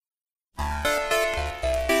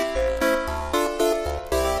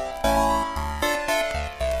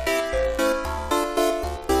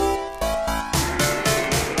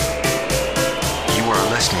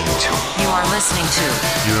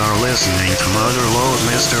You are listening to Motherload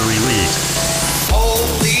Mystery League.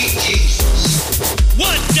 Holy Jesus.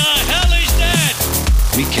 What the hell is that?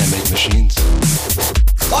 We can't make machines.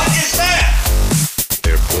 What is that?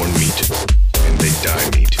 They're born meat, and they die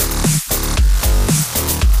meat.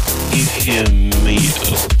 Give him me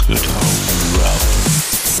a good old rub.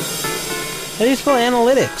 How do you spell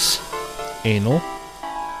analytics? Anal.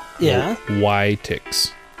 Yeah.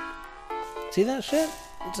 Y-tics. See that shit?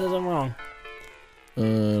 It says I'm wrong.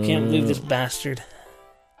 Can't believe this bastard.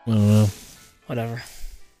 I don't know. Whatever.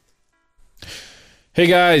 Hey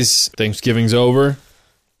guys, Thanksgiving's over,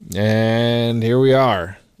 and here we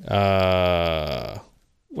are.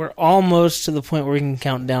 We're almost to the point where we can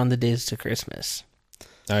count down the days to Christmas.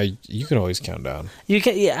 You can always count down. You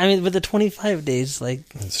can, yeah. I mean, but the 25 days, like,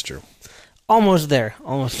 That's true. almost there,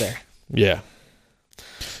 almost there. Yeah.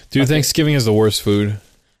 Dude, Thanksgiving is the worst food.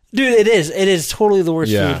 Dude, it is. It is totally the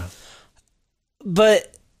worst Yeah. food.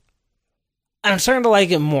 But I'm starting to like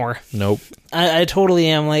it more. Nope. I totally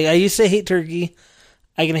am. Like, I used to hate turkey.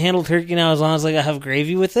 I can handle turkey now as long as like I have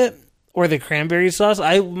gravy with it or the cranberry sauce.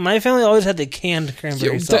 My family always had the canned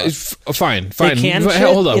cranberry sauce. Fine. canned shit,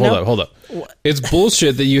 Hold you know? up. It's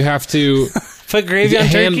bullshit that you have to Put gravy on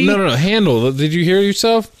turkey? No. Handle. Did you hear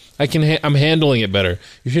yourself? I'm handling it better.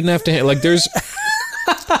 You shouldn't have to. Like, there's.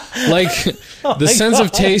 Like, the sense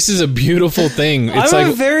of taste is a beautiful thing. It's I'm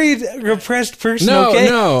like a very repressed person, no.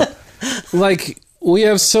 okay? Like, we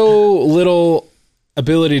have so little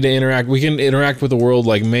ability to interact. We can interact with the world,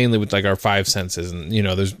 like, mainly with, like, our five senses. And, you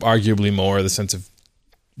know, there's arguably more. The sense of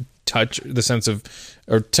touch,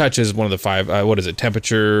 touch is one of the five. What is it?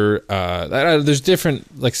 Temperature. There's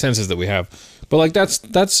different, like, senses that we have. But, like,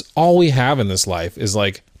 that's all we have in this life is,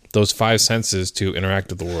 like, those five senses to interact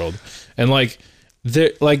with the world. And, like,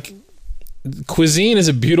 cuisine is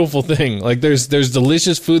a beautiful thing. Like, there's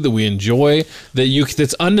delicious food that we enjoy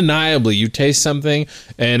that's undeniably, you taste something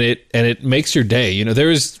and it makes your day. You know,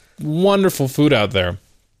 there is wonderful food out there.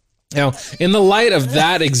 Now, in the light of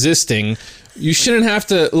that existing, you shouldn't have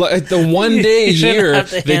to, like, the one day a year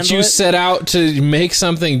that you set out to make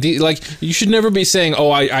something, like, you should never be saying,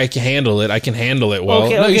 oh, I can handle it. I can handle it well.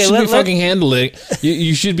 No, you should be fucking handle it.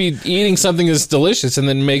 You should be eating something that's delicious and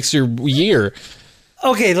then makes your year.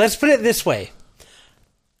 Okay, let's put it this way.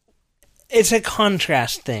 It's a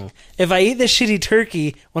contrast thing. If I eat this shitty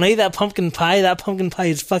turkey, when I eat that pumpkin pie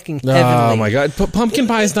is fucking heavenly. Oh my god, pumpkin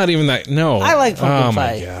pie is not even that. No, I like pumpkin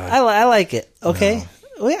my pie. God. I like it. Okay. No.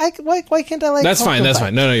 Why can't I like? That's fine. pumpkin That's pie?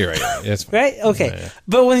 fine. No, you're right. That's fine. Right? Okay. Yeah.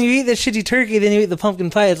 But when you eat the shitty turkey, then you eat the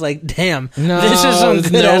pumpkin pie, it's like, damn, No, this is some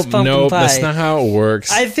good ass pumpkin pie. That's not how it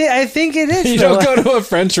works. I think it is. You though. don't go to a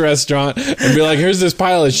French restaurant and be like, "Here's this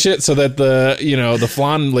pile of shit," so that the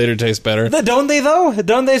flan later tastes better. Don't they though?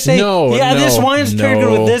 Don't they say, this wine's paired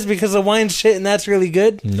good with this because the wine's shit and that's really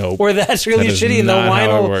good? Nope. Or that's really That is shitty and the not wine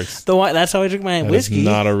how it will. works. The wine. That's how I drink my That whiskey. is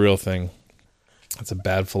not a real thing. That's a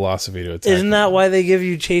bad philosophy to attack. Isn't that why they give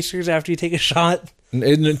you chasers after you take a shot?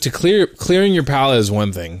 Clearing your palate is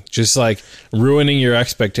one thing. Just like ruining your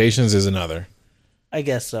expectations is another. I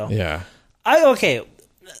guess so. Yeah. Okay.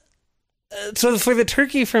 So for the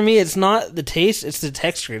turkey, for me, it's not the taste; it's the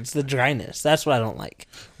texture, it's the dryness. That's what I don't like.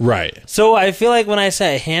 Right. So I feel like when I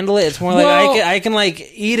say I handle it, it's more like I can like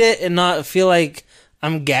eat it and not feel like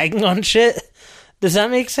I'm gagging on shit. Does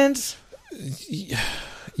that make sense?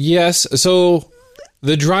 Yes. So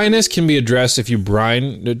the dryness can be addressed if you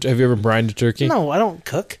brine. Have you ever brined a turkey? No, I don't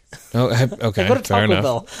cook. Oh, okay. I go to fair Taco enough.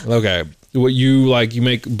 Bell. Okay. What you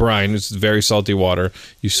make brine. It's very salty water.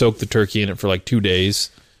 You soak the turkey in it for like 2 days.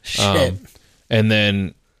 Shit. And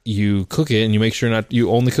then you cook it, and you make sure you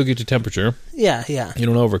only cook it to temperature. Yeah. You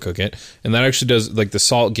don't overcook it, and that actually does, like, the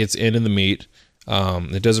salt gets in the meat.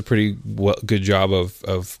 It does a pretty good job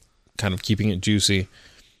of kind of keeping it juicy,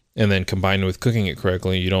 and then combined with cooking it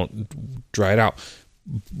correctly, you don't dry it out.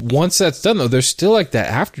 Once that's done, though, there's still like that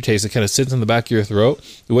aftertaste that kind of sits in the back of your throat.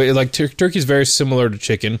 The way, like, turkey is very similar to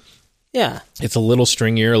chicken. Yeah. It's a little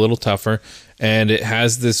stringier, a little tougher, and it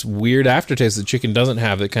has this weird aftertaste that chicken doesn't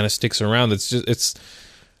have that kind of sticks around. It's just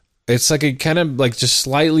it's like a kind of like just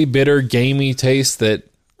slightly bitter, gamey taste that.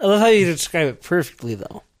 I love how you describe it perfectly,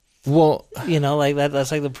 though. Well, you know, like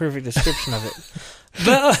that's like the perfect description of it.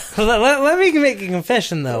 But let me make a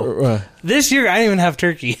confession, though. This year, I didn't even have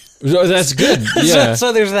turkey. That's good. Yeah.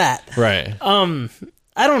 so there's that. Right.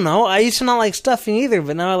 I don't know. I used to not like stuffing either,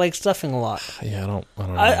 but now I like stuffing a lot. Yeah, I don't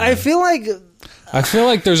know. I feel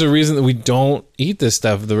like there's a reason that we don't eat this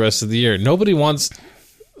stuff the rest of the year. Nobody wants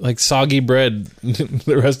like soggy bread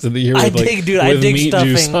the rest of the year. With, I dig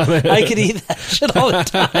stuffing. I could eat that shit all the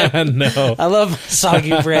time. No, I love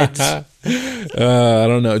soggy breads. I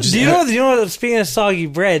don't know. Just Do you know? Speaking of soggy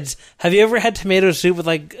breads, have you ever had tomato soup with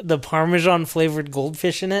like the Parmesan flavored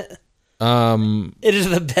goldfish in it? It is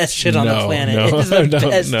the best shit on the planet. No, it is the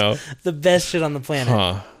best, no. the best shit on the planet.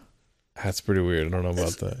 Huh. That's pretty weird. I don't know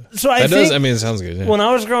about that. So I That think does. I mean, it sounds good. Yeah. when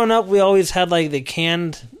I was growing up, we always had like the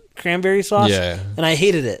canned cranberry sauce, Yeah. and I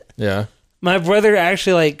hated it. Yeah. My brother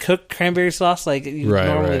actually like cooked cranberry sauce like you Right,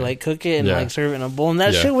 normally right. like cook it and Yeah. like serve it in a bowl, and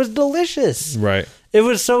that Yeah. shit was delicious. Right. It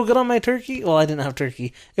was so good on my turkey. Well, I didn't have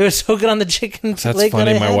turkey. It was so good on the chicken. That's leg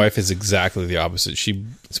funny. That I My had. wife is exactly the opposite. She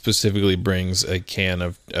specifically brings a can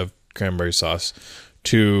of cranberry sauce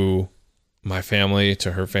to my family,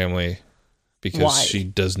 to her family, because Why? she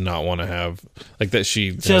does not want to have like that.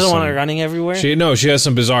 She doesn't want it running everywhere. She has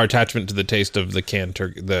some bizarre attachment to the taste of the canned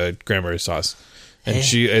turkey, the cranberry sauce,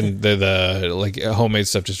 and the like homemade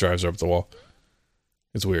stuff just drives her up the wall.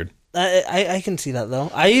 It's weird. I can see that though.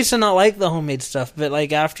 I used to not like the homemade stuff, but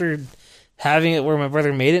like after having it where my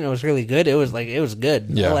brother made it and it was really good, it was good.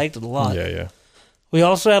 Yeah. I liked it a lot. Yeah, yeah. We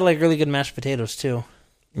also had like really good mashed potatoes too.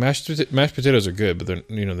 Mashed potatoes are good, but they're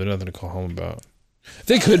nothing to call home about.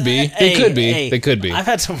 They could be. They could be. Hey, They could be. I've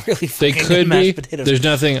had some really They fucking could good mashed be. potatoes. There's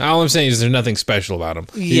nothing. All I'm saying is there's nothing special about them.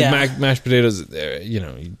 Yeah. Mashed potatoes.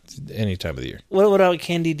 Any time of the year. What about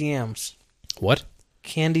candied yams? What?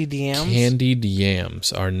 Candied yams. Candied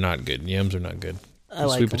yams are not good. Yams are not good. I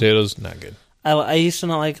like Sweet 'em. potatoes, not good. I used to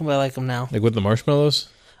not like them, but I like them now. Like with the marshmallows.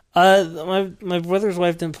 My brother's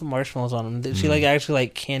wife didn't put marshmallows on them. She like actually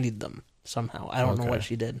like candied them somehow. I don't know Okay. what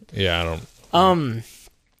she did. Yeah, I don't.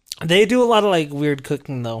 They do a lot of like weird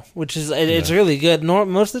cooking though, which is it's really good.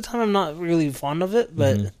 Most of the time, I'm not really fond of it,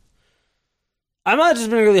 but I might have just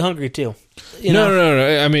been really hungry too. You know?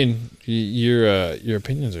 No. I mean, your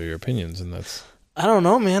opinions are your opinions, and that's I don't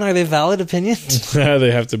know, man. Are they valid opinions?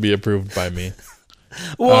 they have to be approved by me.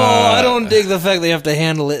 Well, I don't dig the fact they have to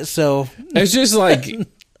handle it. So It's just like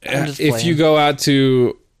just if playing. you go out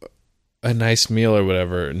to a nice meal or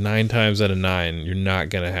whatever, 9 times out of 9, you're not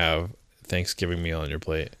gonna have a Thanksgiving meal on your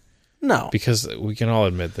plate no. because we can all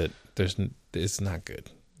admit that it's not good.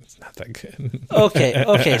 It's not that good.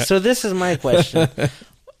 Okay. So this is my question.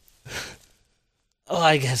 Oh,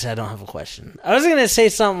 I guess I don't have a question. I was gonna say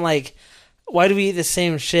something like, "Why do we eat the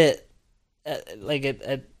same shit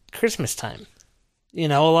at Christmas time?" You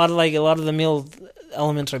know, a lot of the meal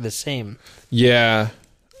elements are the same. Yeah.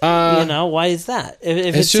 You know, why is that? If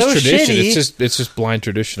It's it's just so tradition. shitty, It's just blind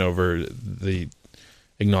tradition over the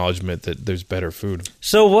acknowledgement that there's better food.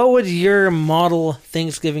 so what would your model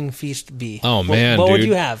Thanksgiving feast be? Oh, man, what would dude.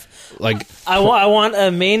 you have? Like I want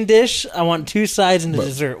a main dish. I want 2 sides and a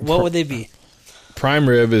dessert. What would they be? prime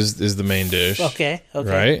rib is the main dish. Okay.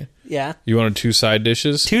 Right? Yeah. You wanted 2 side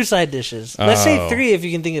dishes? 2 side dishes. Let's say Oh. 3 if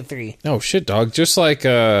you can think of 3. Oh shit, dog! Just like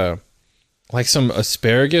some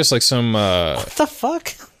asparagus, like some What the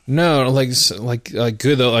fuck? no, like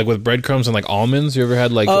good though, like with breadcrumbs and like almonds. You ever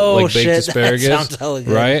had like baked shit, that asparagus? sounds hella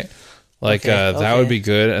good. Right? Like Okay, that would be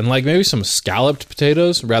good, and like maybe some scalloped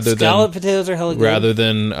potatoes Scalloped potatoes are hella good. rather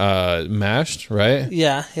than mashed, right?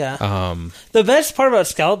 Yeah. The best part about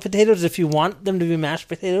scalloped potatoes, if you want them to be mashed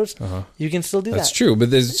potatoes, you can still do That's that. true,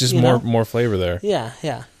 but there's just You know? more flavor there. Yeah.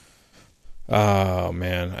 Oh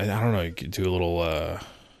man, I don't know. You could do a little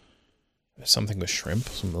something with shrimp.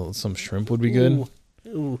 Some shrimp would be good.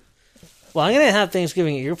 Ooh. Well, I'm gonna have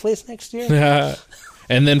Thanksgiving at your place next year.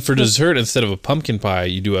 And then for dessert, instead of a pumpkin pie,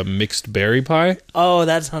 you do a mixed berry pie. Oh,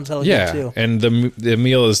 that sounds hella Yeah, good too. and the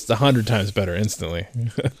meal is 100 times better instantly.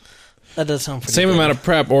 That does sound pretty Same good. amount of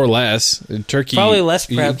prep or less. Turkey Probably less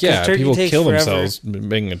prep, 'cause Yeah, turkey people takes kill forever. themselves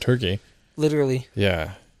making a turkey. Literally.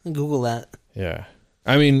 Yeah, Google that. yeah.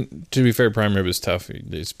 I mean, to be fair, prime rib is tough.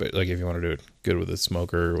 It's, like if you want to do it good with a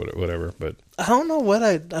smoker or whatever. But I don't know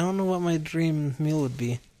what my dream meal would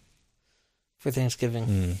be for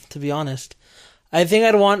Thanksgiving. To be honest, I think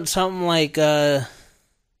I'd want something like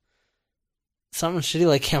something shitty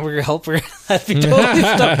like Hamburger Helper. I'd be totally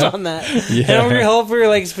stuck on that. Yeah. Hamburger Helper,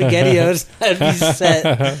 like SpaghettiOs. I'd be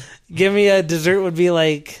set. Give me a dessert would be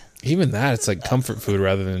like even that, it's like comfort food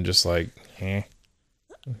rather than just like I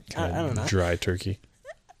don't know. dry turkey.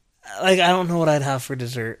 I don't know what I'd have for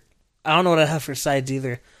dessert. I don't know what I'd have for sides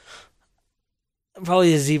either.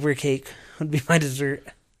 Probably a zebra cake would be my dessert.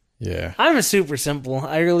 Yeah. I'm super simple.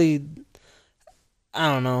 I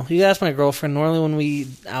don't know. You ask my girlfriend, normally when we eat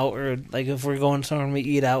out or like if we're going somewhere and we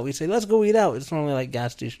eat out, we say, let's go eat out. It's normally like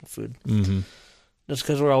gas station food. Mm-hmm. Just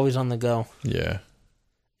because we're always on the go. Yeah.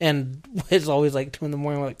 And it's always like 2 a.m.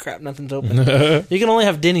 We're like, crap, nothing's open. You can only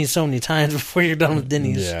have Denny's so many times before you're done with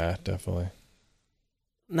Denny's. Yeah, definitely.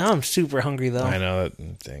 Now I'm super hungry though. I know that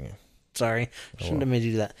thing. Sorry. Shouldn't well. have made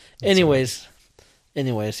you do that. Anyways,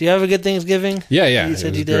 Anyways, you have a good Thanksgiving? Yeah, yeah. You said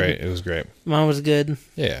it was you did? great. It was great. Mine was good.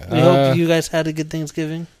 Yeah. We hope you guys had a good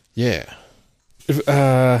Thanksgiving. Yeah.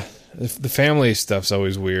 The family stuff's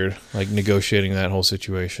always weird, like negotiating that whole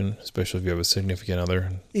situation, especially if you have a significant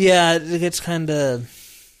other. Yeah, it gets kind of...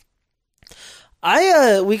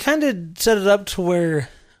 we kind of set it up to where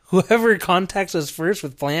whoever contacts us first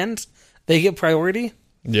with plans, they get priority.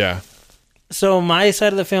 Yeah. So my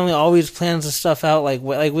side of the family always plans the stuff out, like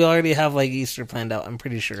we already have like Easter planned out, I'm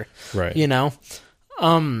pretty sure. Right. You know?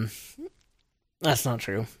 That's not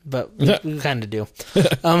true, but we kind of do.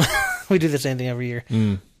 We do the same thing every year.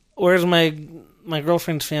 Whereas my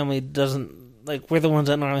girlfriend's family doesn't, like, we're the ones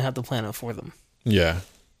that normally have to plan it for them. Yeah.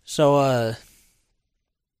 So,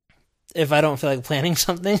 if I don't feel like planning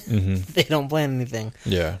something, Mm-hmm. they don't plan anything.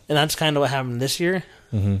 Yeah. And that's kind of what happened this year.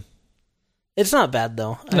 Mm-hmm. It's not bad,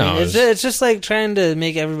 though. I No, mean, it's just like trying to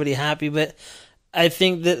make everybody happy, but I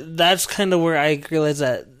think that's kind of where I realize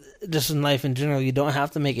that just in life in general, you don't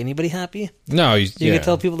have to make anybody happy. No, You can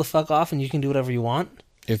tell people to fuck off and you can do whatever you want.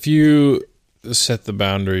 If you set the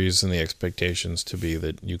boundaries and the expectations to be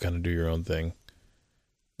that you kind of do your own thing,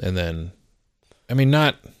 and then, I mean,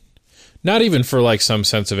 not even for like some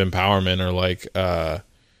sense of empowerment or like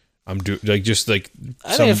just like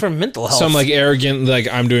I think it's for mental health. some like arrogant like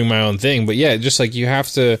I'm doing my own thing, but yeah, just like you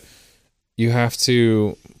have to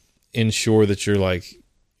ensure that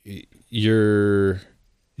you're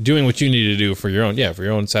doing what you need to do for your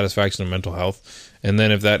own satisfaction and mental health. And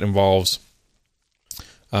then if that involves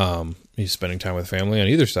you spending time with family on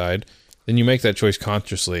either side, then you make that choice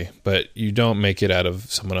consciously, but you don't make it out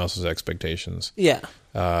of someone else's expectations. Yeah.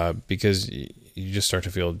 Because you just start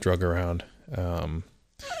to feel drug around. And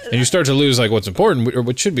you start to lose like what's important or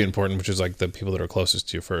what should be important, which is like the people that are closest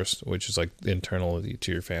to you first, which is like internal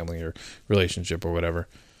to your family or relationship or whatever.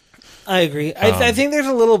 I agree. I think there's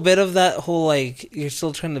a little bit of that whole, like, you're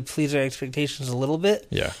still trying to please their expectations a little bit.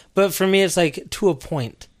 Yeah. But for me, it's like to a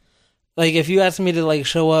point. Like, if you ask me to, like,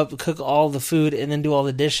 show up, cook all the food, and then do all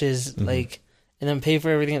the dishes, like, and then pay for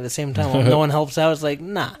everything at the same time while no one helps out, it's like,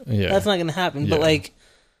 nah, that's not going to happen. Yeah. But, like,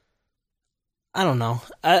 I don't know.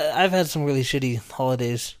 I've had some really shitty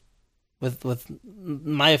holidays with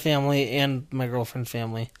my family and my girlfriend's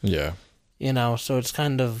family. Yeah. You know, so it's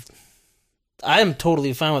kind of... I'm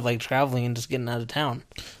totally fine with, like, traveling and just getting out of town.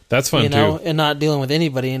 That's fun, you know, too. and not dealing with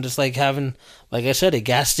anybody and just, like, having, like I said, a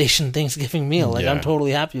gas station Thanksgiving meal. Like, Yeah. I'm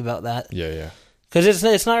totally happy about that. Yeah. Because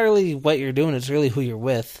it's not really what you're doing. It's really who you're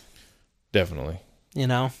with, Definitely. you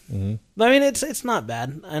know? Mm-hmm. But, I mean, it's not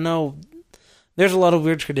bad. I know there's a lot of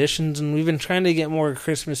weird traditions, and we've been trying to get more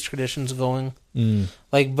Christmas traditions going.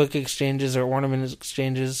 Like book exchanges or ornament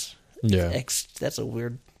exchanges. Yeah. That's a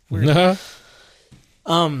weird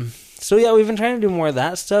So yeah, we've been trying to do more of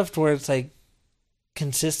that stuff to where it's like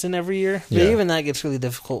consistent every year. But even that gets really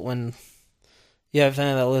difficult when you have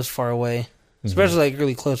family that lives far away. Especially like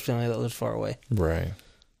really close family that lives far away. Right.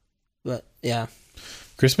 But yeah.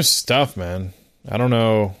 Christmas stuff, man. I don't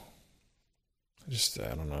know.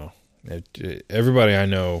 I don't know. Everybody I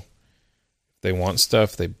know, they want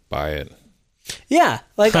stuff, they buy it. Yeah.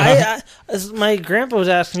 Like my grandpa was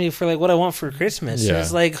asking me for like what I want for Christmas. Yeah. And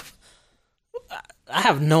it's like I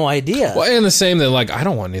have no idea. Well, and the same that like I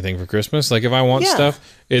don't want anything for Christmas. Like if I want stuff,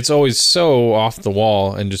 it's always so off the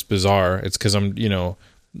wall and just bizarre. It's because I'm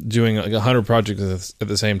doing like 100 projects at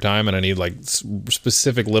the same time, and I need like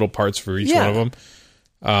specific little parts for each one of them.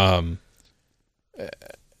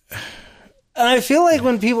 And I feel like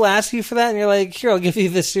when people ask you for that, and you're like, "Here, I'll give you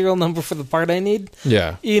the serial number for the part I need."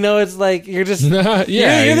 Yeah, it's like you're just you're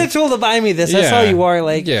yeah. the tool to buy me this. That's all you are.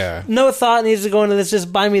 Like, no thought needs to go into this.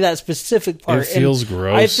 Just buy me that specific part. It feels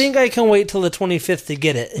gross. I think I can wait till the 25th to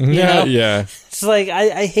get it. Yeah. It's like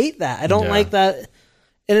I hate that. I don't like that.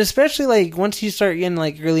 And especially like once you start getting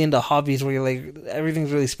like really into hobbies where you're like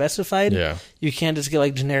everything's really specified. Yeah. You can't just get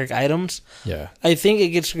like generic items. Yeah. I think it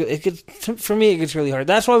gets for me it gets really hard.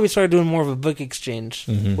 That's why we started doing more of a book exchange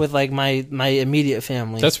with like my immediate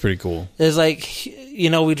family. That's pretty cool. It's like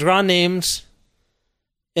we draw names,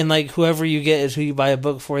 and like whoever you get is who you buy a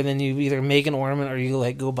book for. Then you either make an ornament or you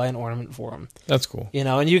like go buy an ornament for them. That's cool.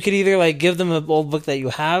 And you could either like give them an old book that you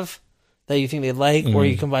have that you think they'd like, or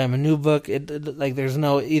you can buy them a new book. It like there's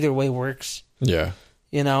no either way works. Yeah.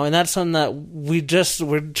 And that's something that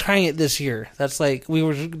we're trying it this year. That's like we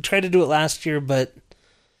were trying to do it last year, but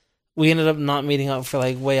we ended up not meeting up for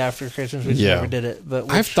like way after Christmas. We just never did it. But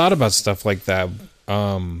I've thought about stuff like that.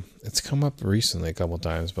 It's come up recently a couple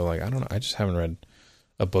times, but like I don't know. I just haven't read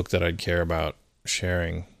a book that I'd care about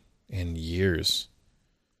sharing in years.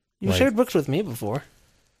 You shared books with me before.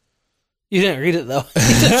 You didn't read it though.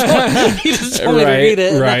 You just told me to Right, read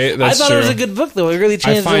it. right, that's I thought it was true. a good book though. It really I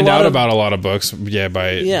changed find a lot out of, about a lot of books,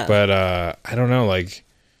 but I don't know, like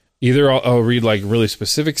either I'll read like really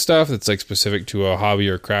specific stuff that's like specific to a hobby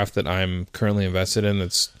or craft that I'm currently invested in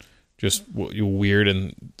that's just weird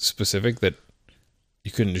and specific that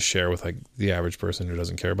you couldn't just share with like the average person who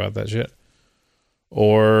doesn't care about that shit.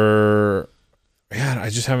 Or I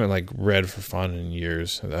just haven't like read for fun in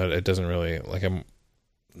years. It doesn't really like I'm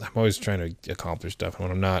always trying to accomplish stuff, and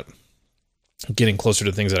when I'm not getting closer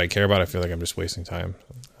to things that I care about, I feel like I'm just wasting time.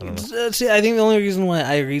 I don't know. See, I think the only reason why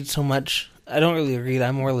I read so much, I don't really read.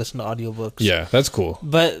 I more listen to audiobooks. Yeah, that's cool.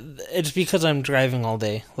 But it's because I'm driving all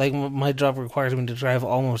day. Like my job requires me to drive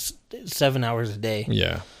almost 7 hours a day.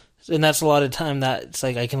 Yeah. And that's a lot of time that it's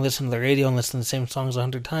like I can listen to the radio and listen to the same songs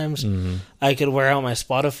 100 times. Mm-hmm. I could wear out my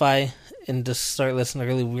Spotify and just start listening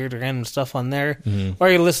to really weird random stuff on there. Mm-hmm. Or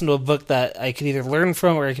I could listen to a book that I could either learn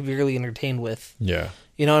from or I could be really entertained with. Yeah.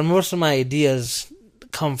 You know, and most of my ideas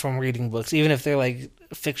come from reading books, even if they're like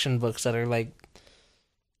fiction books that are like,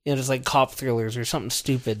 you know, just like cop thrillers or something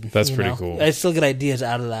stupid. That's you pretty know? cool. I still get ideas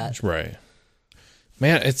out of that. Right.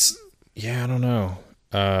 Man, I don't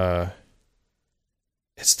know.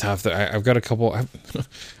 It's tough. I've got a couple. I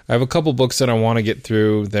have a couple books that I want to get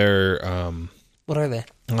through. They're What are they?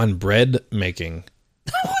 on bread making.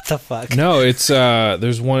 What the fuck? No, it's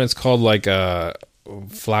there's one. It's called like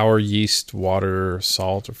flour, yeast, water,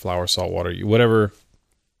 salt, or flour, salt, water, whatever.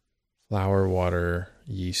 Flour, water,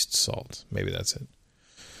 yeast, salt. Maybe that's it.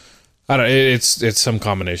 I don't. It's some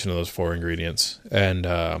combination of those 4 ingredients, and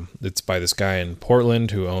it's by this guy in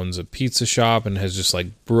Portland who owns a pizza shop and has just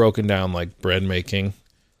like broken down like bread making,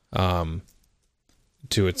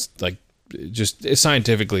 to its like just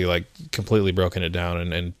scientifically like completely broken it down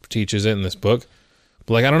and teaches it in this book.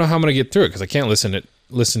 But like I don't know how I'm gonna get through it because I can't listen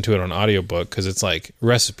to it on audiobook because it's like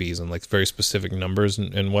recipes and like very specific numbers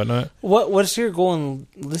and whatnot. What's your goal in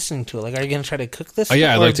listening to it? Like, are you gonna try to cook this? Oh,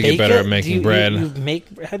 yeah, I'd or like to get bake better it? at making Do you- bread. You make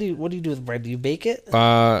what do you do with bread? Do you bake it?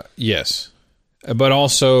 Yes, but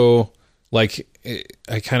also like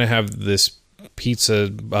I kind of have this pizza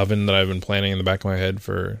oven that I've been planning in the back of my head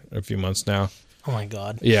for a few months now. Oh my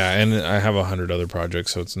god! Yeah, and I have 100 other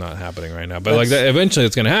projects, so it's not happening right now. But like that, eventually,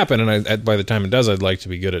 it's going to happen, and by the time it does, I'd like to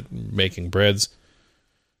be good at making breads.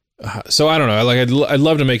 So I don't know. I'd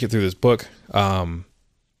love to make it through this book. I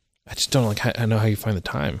just don't like. I know how you find the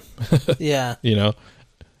time. Yeah, You know.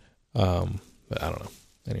 But I don't know.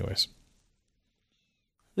 Anyways.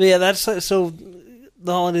 but yeah. That's so.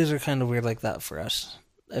 The holidays are kind of weird like that for us.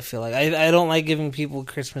 I feel like I don't like giving people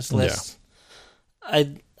Christmas lists. Yeah.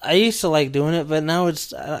 I used to like doing it, but now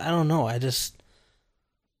it's I don't know. I just.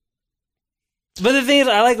 But the thing is,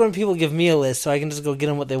 I like when people give me a list, so I can just go get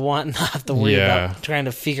them what they want and not have to worry about trying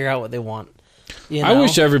to figure out what they want. You know? I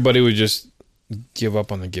wish everybody would just give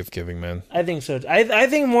up on the gift giving, man. I think so. I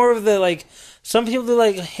think more of the like some people do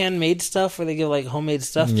like handmade stuff where they give like homemade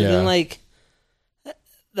stuff, but then like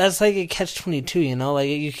that's like a catch-22, you know? Like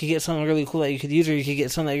you could get something really cool that you could use, or you could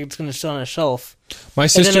get something that's going to sit on a shelf, My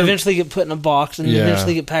and sister, then eventually get put in a box, and then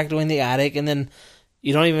eventually get packed away in the attic, and then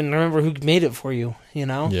you don't even remember who made it for you, you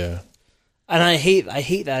know? yeah, And I hate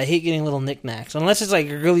that. I hate getting little knickknacks, unless it's like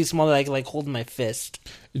really small that I can like hold in my fist.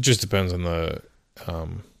 it just depends on the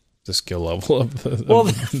skill level of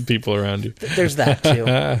the people around you. There's that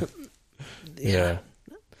too. Yeah.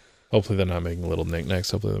 Hopefully they're not making little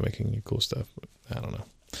knickknacks. Hopefully they're making you cool stuff. But I don't know.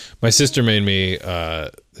 My sister made me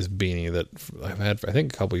this beanie that I've had for I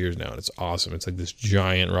think a couple years now, and it's awesome. It's like this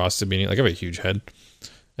giant Rasta beanie. Like I have a huge head,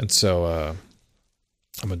 and so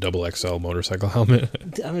I'm a double XL motorcycle helmet.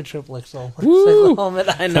 I'm a triple XL motorcycle helmet.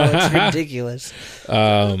 I know it's ridiculous.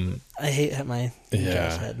 I hate my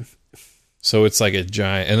head. So it's like a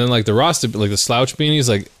giant, and then like the Rasta, like the slouch beanies,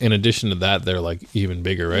 like in addition to that, they're like even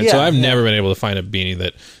bigger, right? Yeah, so I've never been able to find a beanie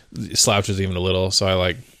that slouches even a little. So I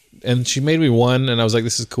like, and she made me one, and I was like,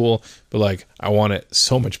 this is cool, but like I want it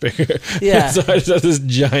so much bigger. Yeah. So I just have this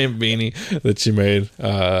giant beanie that she made,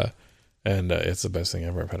 and it's the best thing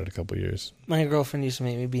ever. I've had it a couple years. My girlfriend used to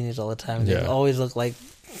make me beanies all the time. They Yeah. always look like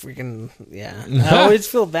freaking I always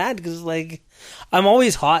feel bad because like I'm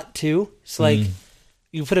always hot too. So like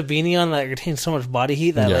you put a beanie on that retains so much body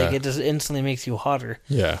heat that like it just instantly makes you hotter.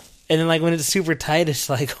 Yeah. And then like when it's super tight, it's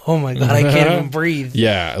like, oh my god, I can't even breathe.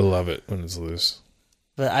 Yeah, I love it when it's loose.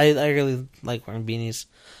 But I really like wearing beanies.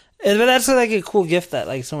 But that's like a cool gift that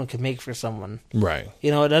like someone could make for someone. Right.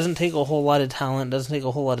 You know, it doesn't take a whole lot of talent, doesn't take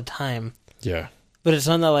a whole lot of time. Yeah. But it's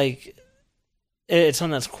something that like it's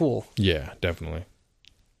something that's cool. Yeah, definitely.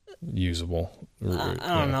 Usable. I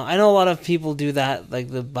don't know. I know a lot of people do that, like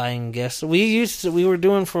the buying gifts. We were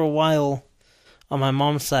doing for a while on my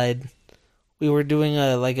mom's side. we were doing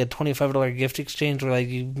a $25 gift exchange where like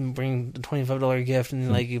you bring a $25 gift and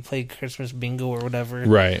like you play Christmas bingo or whatever.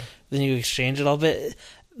 Right. Then you exchange it all. But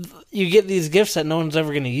you get these gifts that no one's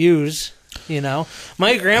ever going to use. You know,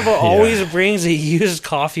 my grandpa always brings a used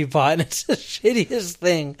coffee pot, and it's the shittiest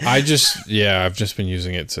thing. I've just been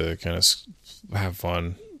using it to kind of have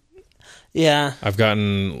fun. Yeah, I've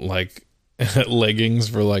gotten like leggings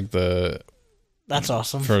for like that's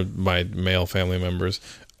awesome for my male family members.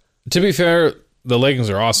 To be fair, the leggings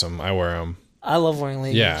are awesome. I wear them. I love wearing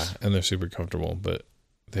leggings. Yeah, and they're super comfortable, but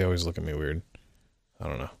they always look at me weird. I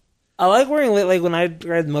don't know. I like wearing like when I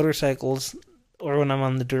ride motorcycles. Or when I'm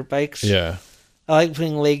on the dirt bikes. Yeah. I like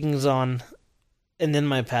putting leggings on and then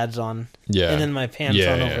my pads on. Yeah. And then my pants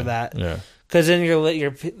on over that. Yeah. Because then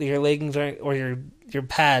your leggings aren't, or your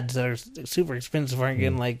pads that are super expensive aren't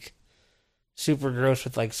getting like super gross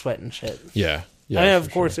with like sweat and shit. Yeah. Yeah. I mean, of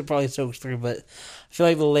course it probably soaks through, but I feel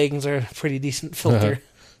like the leggings are a pretty decent filter.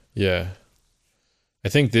 Yeah. I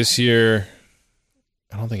think this year,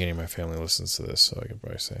 I don't think any of my family listens to this, so I could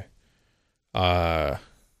probably say.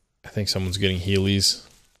 I think someone's getting Heelys.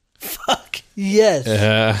 Fuck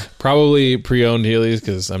yes. Probably pre-owned Heelys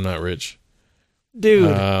because I'm not rich.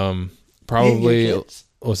 Dude. Probably. Your kids?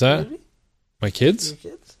 What's that? Maybe? My kids?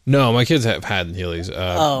 Your kids? No, my kids have had Heelys.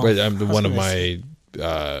 But I'm one of say.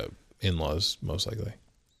 my in-laws, most likely.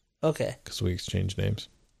 Okay. Because we exchange names.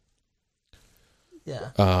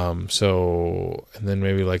 Yeah. So, and then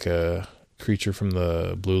maybe like a Creature from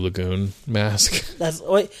the Blue Lagoon mask.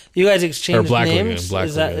 Wait, you guys exchange Black names? Lagoon,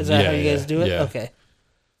 is that how you guys do it? Yeah. Okay.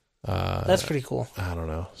 That's pretty cool. I don't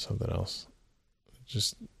know. Something else.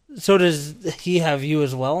 Just. So does he have you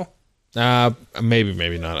as well?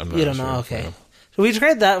 Maybe not. I'm not. You don't sure. know. Okay. So we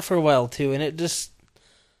tried that for a while too, and it just.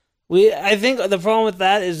 I think the problem with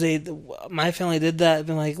that is my family did that.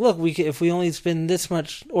 Been like, look, if we only spend this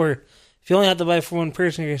much, or if you only have to buy for one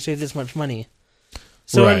person, you're gonna save this much money.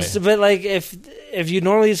 So, right. But like if you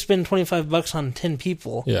normally spend $25 on 10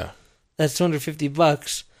 people, yeah, that's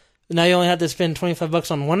 $250. Now you only have to spend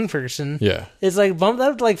 $25 on one person. Yeah, it's like bump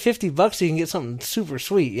that up to like $50. So you can get something super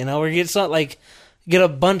sweet, you know, or get a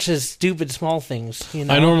bunch of stupid small things. You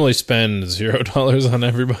know, I normally spend $0 on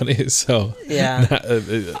everybody, so yeah.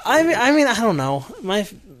 I mean, I don't know.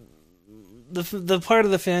 The part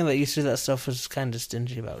of the family that used to do that stuff was kind of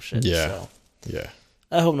stingy about shit. Yeah, so. Yeah.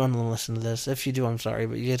 I hope none of them listen to this. If you do, I'm sorry,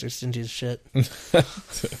 but you guys are stingy as shit.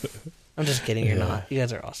 I'm just kidding. You're not. You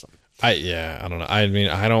guys are awesome. I don't know. I mean,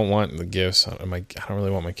 I don't want the gifts. I don't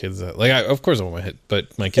really want my kids to, of course I want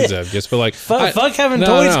my kids to have gifts, but like fuck having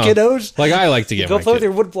toys, kiddos. Like I like to get go my play with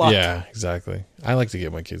your wood block. Yeah, exactly. I like to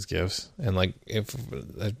get my kids gifts, and like if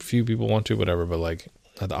a few people want to, whatever. But like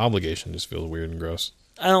the obligation just feels weird and gross.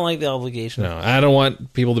 I don't like the obligation. No, I don't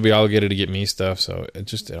want people to be obligated to get me stuff. So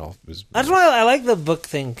it all is. That's why I like the book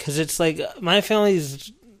thing, because it's like my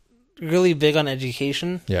family's really big on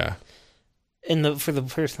education. Yeah. And for the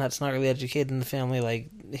person that's not really educated in the family,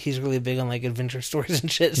 like he's really big on like adventure stories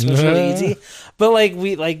and shit, so it's really easy. But like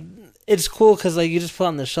it's cool because like you just put it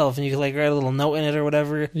on the shelf and you can like write a little note in it or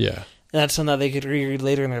whatever. Yeah. And that's something that they could reread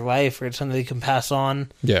later in their life, or it's something they can pass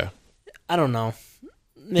on. Yeah. I don't know.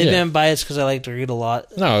 Maybe I'm biased because I like to read a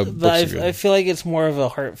lot. No, but I feel like it's more of a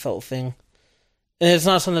heartfelt thing, and it's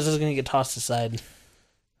not something that's just going to get tossed aside.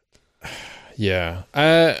 Yeah.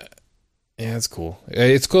 Yeah, it's cool.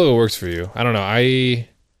 It's cool it works for you. I don't know. I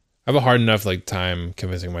have a hard enough like time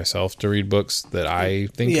convincing myself to read books that I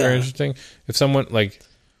think are interesting. If someone like,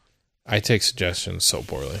 I take suggestions so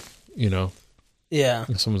poorly, you know? Yeah.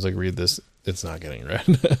 If someone's like, read this, it's not getting read.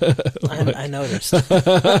 I noticed.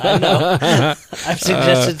 I know. I've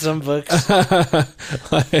suggested some books.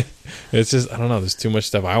 Like, it's just, I don't know. There's too much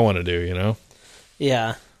stuff I want to do, you know?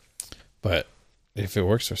 Yeah. But if it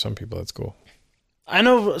works for some people, that's cool. I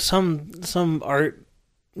know some art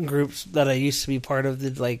groups that I used to be part of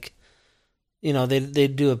that, like, you know,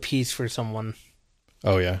 they'd do a piece for someone.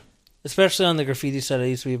 Oh, yeah. Especially on the graffiti set I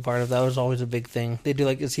used to be a part of. That was always a big thing. They do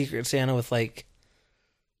like a Secret Santa with like,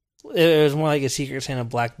 it was more like a Secret Santa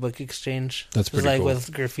black book exchange. That's pretty like cool.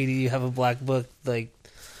 With graffiti, you have a black book like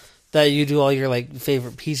that you do all your like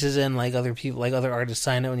favorite pieces in. Like other people, like other artists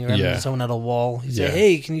sign it when you're running someone at a wall. You say,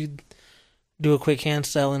 "Hey, can you do a quick hand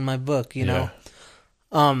style in my book?" You know.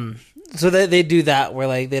 So they do that where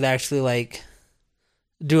like they'd actually like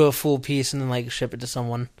do a full piece and then like ship it to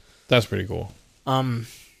someone. That's pretty cool. And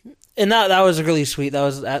that was really sweet. That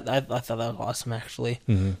was I thought that was awesome actually.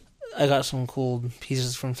 Mm-hmm. I got some cool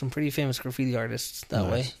pieces from some pretty famous graffiti artists that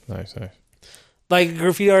way. Nice. Like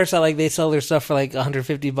graffiti artists that like they sell their stuff for like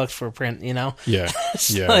 $150 for a print, you know? Yeah.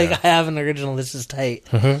 I have an original, this is tight.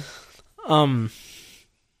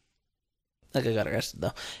 That guy got arrested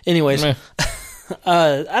though. Anyways, Meh.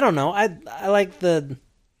 I don't know. I like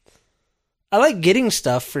getting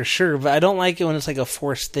stuff for sure, but I don't like it when it's like a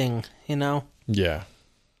forced thing. You know? Yeah.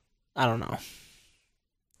 I don't know.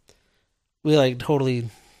 We like totally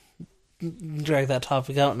drag that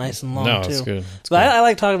topic out nice and long No, too. it's good. It's But good. I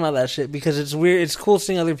like talking about that shit because it's weird. It's cool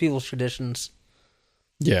seeing other people's traditions.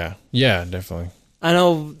 Yeah. Yeah, definitely. I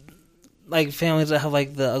know, like families that have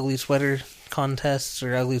like the ugly sweater contests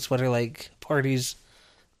or ugly sweater like parties.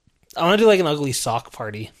 I want to do like an ugly sock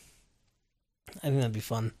party. I think that'd be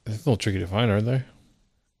fun. It's a little tricky to find, aren't they?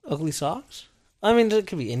 Ugly socks? I mean, it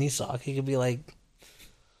could be any sock. It could be like,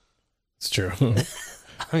 It's true.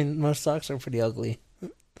 I mean, most socks are pretty ugly.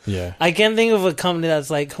 Yeah. I can't think of a company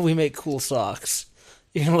that's like, we make cool socks.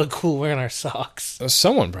 You're going to look cool wearing our socks.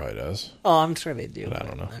 Someone probably does. Oh, I'm sure they do. But I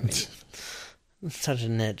don't know. I mean, it's such a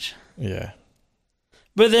niche. Yeah.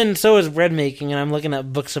 But then so is bread making, and I'm looking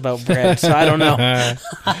at books about bread, so I don't know.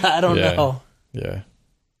 I don't Yeah. know. Yeah.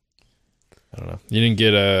 I don't know. You didn't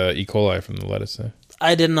get E. coli from the lettuce, eh?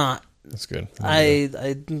 I did not. That's good.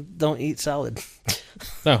 I don't eat salad,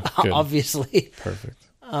 No, good. obviously. Perfect.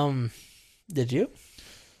 Did you?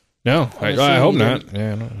 No, I'm I hope assuming you not.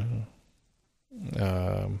 Yeah, no.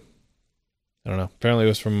 I don't know. Apparently it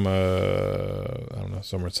was from, I don't know,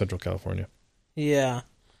 somewhere in Central California. Yeah.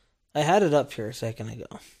 I had it up here a second ago.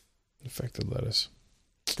 Affected lettuce.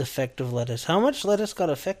 Defective lettuce. How much lettuce got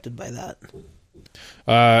affected by that?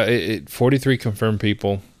 43 confirmed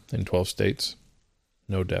people in 12 states.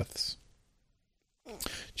 No deaths.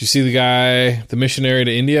 Did you see the guy, the missionary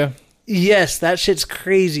to India? Yes, that shit's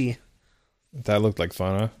crazy. That looked like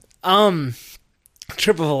fun, huh?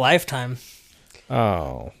 Trip of a lifetime.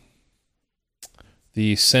 Oh.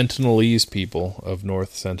 The Sentinelese people of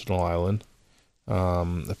North Sentinel Island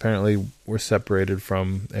apparently were separated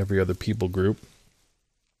from every other people group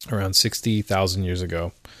around 60,000 years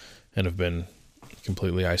ago and have been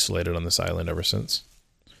completely isolated on this island ever since.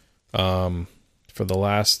 For the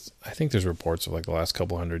last, I think there's reports of like the last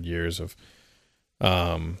couple hundred years of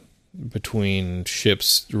between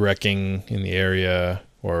ships wrecking in the area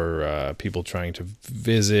or people trying to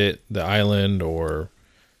visit the island or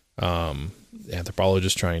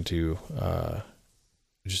anthropologists trying to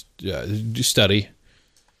just study.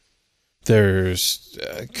 There's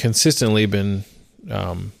consistently been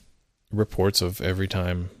reports of every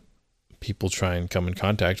time people try and come in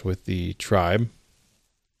contact with the tribe,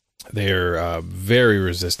 they're very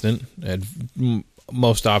resistant and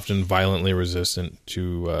most often violently resistant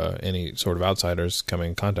to any sort of outsiders coming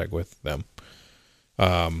in contact with them.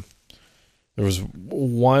 There was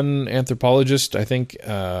one anthropologist, I think,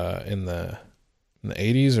 in the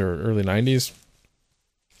 80s or early 90s,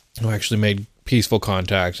 who actually made peaceful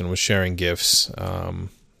contact and was sharing gifts, and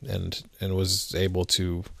was able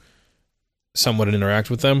to somewhat interact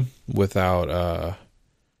with them without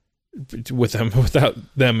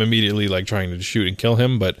them immediately like trying to shoot and kill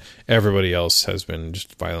him. But everybody else has been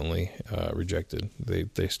just violently rejected.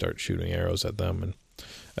 They start shooting arrows at them and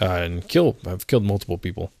I've killed multiple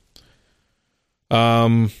people.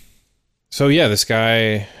 So yeah, this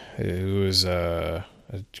guy who is a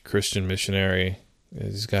Christian missionary,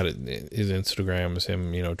 he's got it. His Instagram is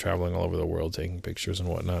him, traveling all over the world, taking pictures and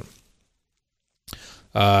whatnot.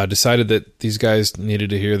 Decided that these guys needed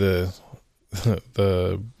to hear the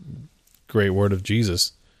great word of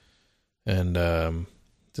Jesus, and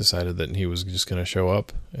decided that he was just going to show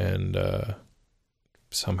up and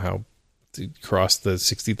somehow cross the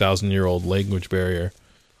 60,000-year-old language barrier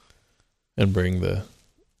and bring the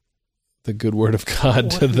good word of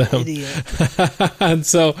God to them. And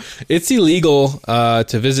so it's illegal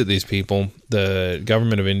to visit these people. The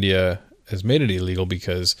government of India has made it illegal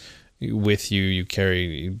because with you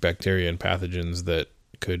carry bacteria and pathogens that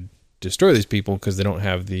could destroy these people because they don't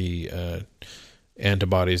have the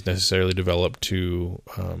antibodies necessarily developed to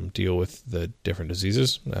deal with the different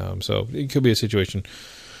diseases. So it could be a situation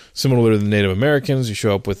similar to the Native Americans. You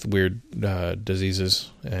show up with weird diseases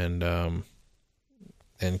and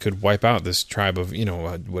could wipe out this tribe of,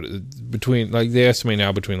 between, like, they estimate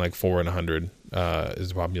now between like 4 and 100 is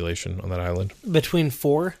the population on that island. Between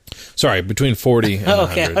 4? Sorry, between 40 and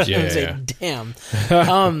Okay, 100. I was going to say, damn.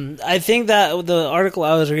 I think that the article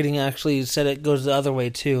I was reading actually said it goes the other way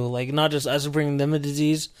too. Like, not just us bringing them a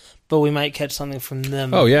disease, but we might catch something from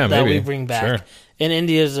them that maybe. we bring back. Sure. And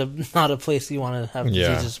India is not a place you want to have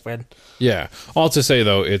diseases spread. Yeah. All to say,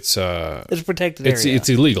 though, it's a protected area. It's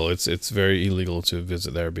illegal. It's very illegal to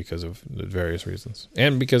visit there because of various reasons.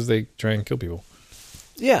 And because they try and kill people.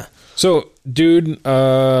 Yeah. So, dude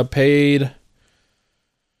paid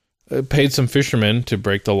some fishermen to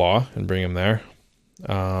break the law and bring him there.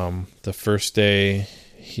 The first day,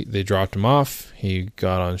 they dropped him off. He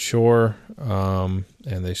got on shore, and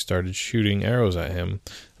they started shooting arrows at him.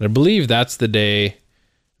 And I believe that's the day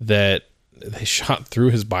that they shot through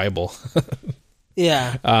his Bible.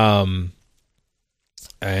 Yeah.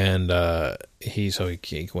 He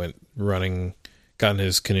went running, got in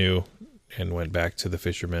his canoe, and went back to the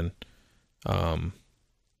fishermen. And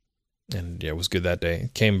yeah, it was good that day.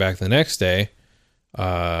 Came back the next day.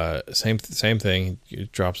 Same thing. He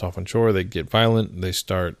drops off on shore. They get violent. They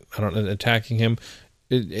start attacking him.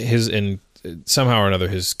 Somehow or another,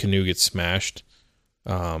 his canoe gets smashed.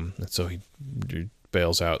 And so he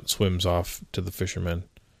bails out, swims off to the fishermen.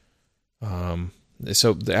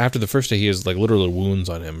 So after the first day, he has like literal wounds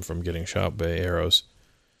on him from getting shot by arrows.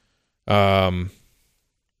 The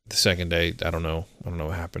second day, I don't know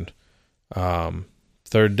what happened.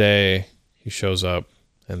 Third day, he shows up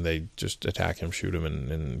and they just attack him, shoot him,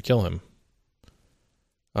 and kill him.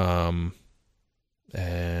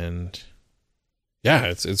 And yeah,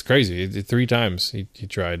 it's crazy. 3 times he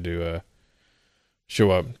tried to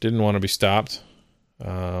show up, didn't want to be stopped.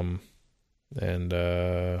 Yeah,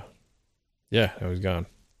 now he's gone.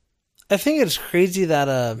 I think it's crazy that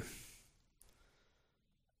I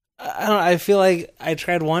don't know, I feel like I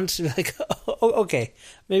tried once to be like, oh, okay,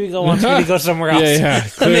 maybe go once, maybe go somewhere else. Yeah,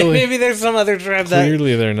 clearly, maybe there's some other tribe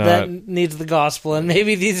clearly they're not. that needs the gospel, and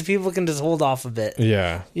maybe these people can just hold off a bit.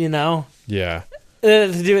 Yeah. You know? Yeah.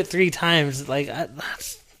 To do it 3 times, like, I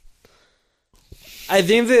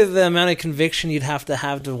think that the amount of conviction you'd have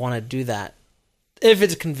to want to do that, if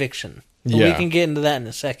it's conviction. But Yeah. we can get into that in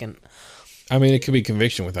a second. I mean, it could be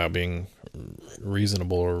conviction without being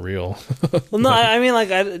reasonable or real. Well, no, I mean, like,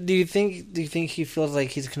 do you think he feels like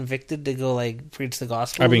he's convicted to go like preach the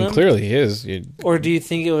gospel? I mean, to them? clearly he is. Or do you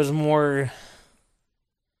think it was more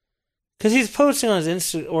because he's posting on his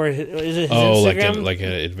Insta or is it his Instagram? like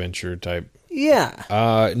an adventure type.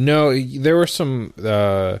 Yeah. No, there were some.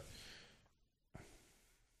 Was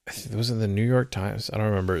it the New York Times? I don't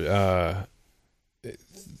remember.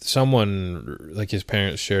 Someone like his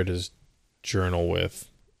parents shared his journal with,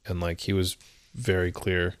 and like he was very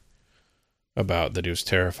clear about that he was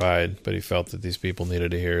terrified, but he felt that these people needed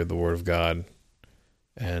to hear the word of God,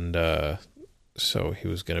 and so he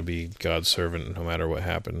was going to be God's servant no matter what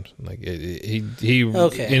happened. Like he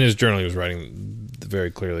Okay. in his journal he was writing very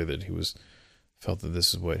clearly that he felt that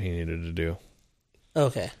this is what he needed to do.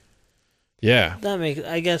 Okay. Yeah. That makes,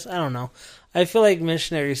 I guess, I don't know. I feel like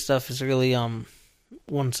missionary stuff is really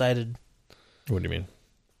one-sided. What do you mean?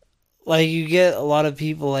 Like, you get a lot of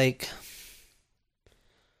people, like,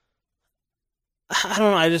 I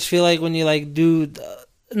don't know, I just feel like when you, like, do,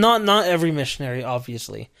 not every missionary,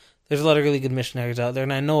 obviously. There's a lot of really good missionaries out there,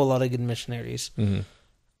 and I know a lot of good missionaries.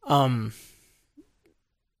 Mm-hmm.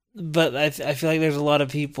 But I feel like there's a lot of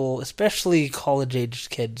people, especially college-aged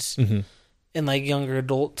kids, Mm-hmm. and, like, younger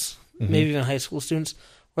adults, Mm-hmm. maybe even high school students,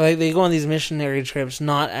 where, like, they go on these missionary trips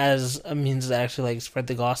not as a means to actually, like, spread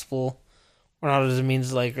the gospel, or not as a means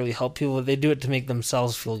to, like, really help people. They do it to make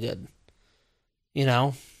themselves feel good. You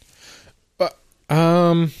know?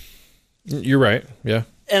 You're right. Yeah.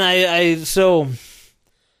 And so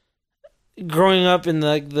growing up in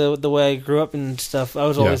the way I grew up and stuff, I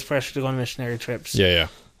was always pressured to go on missionary trips. Yeah.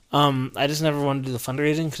 I just never wanted to do the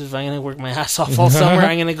fundraising because if I'm going to work my ass off all summer,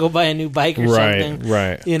 I'm going to go buy a new bike or something.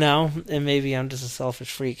 Right. You know? And maybe I'm just a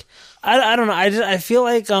selfish freak. I don't know. I feel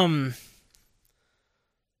like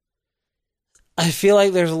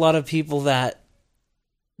there's a lot of people that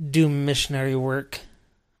do missionary work,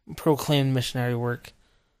 proclaim missionary work,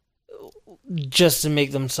 just to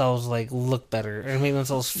make themselves like look better or make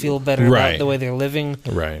themselves feel better about the way they're living,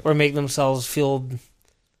 Right. or make themselves feel.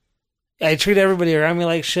 I treat everybody around me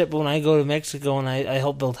like shit, but when I go to Mexico and I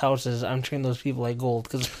help build houses, I'm treating those people like gold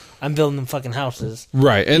because I'm building them fucking houses.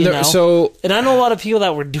 Right. And You know? so And I know a lot of people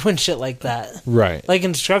that were doing shit like that. right. Like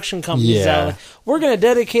construction companies that Yeah. are like, we're going to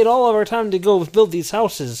dedicate all of our time to go build these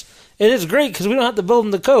houses. And it's great because we don't have to build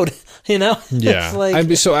them to code, you know? Yeah.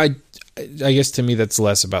 It's like, I guess to me that's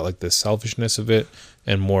less about like the selfishness of it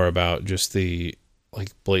and more about just the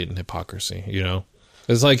like blatant hypocrisy, you know?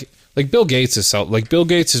 It's like Bill Gates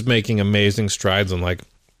is making amazing strides on like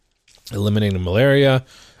eliminating malaria,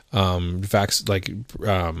 promoting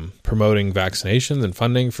vaccinations and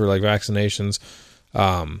funding for like vaccinations.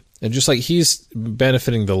 And just like he's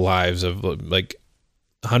benefiting the lives of like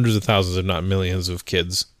hundreds of thousands, if not millions of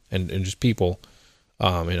kids and just people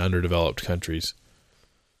in underdeveloped countries.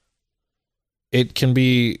 It can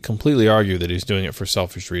be completely argued that he's doing it for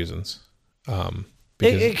selfish reasons.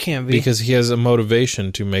 It can be. Because he has a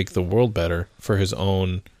motivation to make the world better for his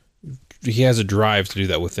own he has a drive to do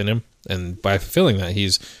that within him, and by fulfilling that,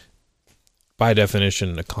 he's by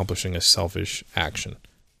definition accomplishing a selfish action.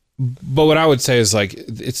 But what I would say is like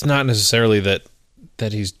it's not necessarily that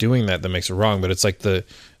he's doing that makes it wrong, but it's like the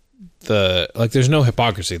like there's no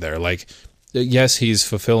hypocrisy there. Like yes, he's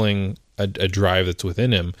fulfilling a drive that's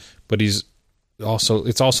within him, but it's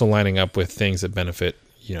also lining up with things that benefit,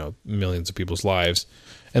 you know, millions of people's lives.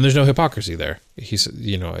 And there's no hypocrisy there. He's,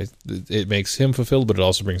 you know, it makes him fulfilled, but it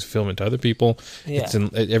also brings fulfillment to other people. Yeah.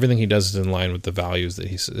 Everything he does is in line with the values that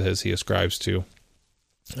he ascribes to.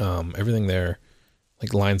 Everything there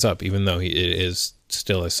like lines up, even though it is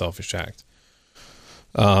still a selfish act.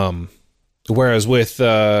 Whereas with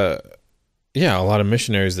a lot of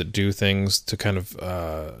missionaries that do things to kind of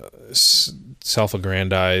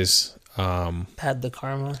self-aggrandize, Pad the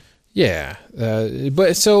karma. yeah,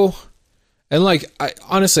 but so. And like, I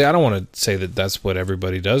don't want to say that that's what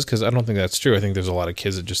everybody does, because I don't think that's true. I think there's a lot of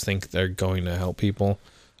kids that just think they're going to help people,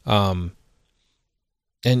 and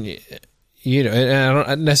you know,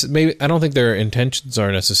 and I don't think their intentions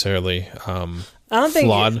are necessarily flawed. I don't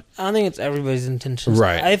think it's everybody's intentions.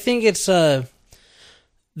 Right. I think it's the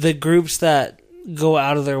groups that go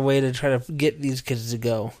out of their way to try to get these kids to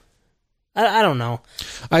go. I don't know.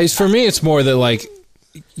 For me, it's more that like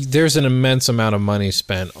there's an immense amount of money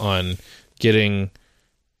spent on getting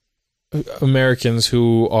Americans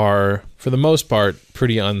who are, for the most part,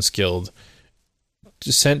 pretty unskilled,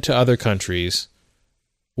 sent to other countries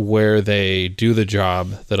where they do the job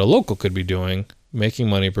that a local could be doing, making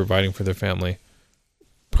money, providing for their family,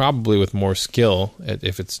 probably with more skill,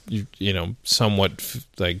 if it's, you know, somewhat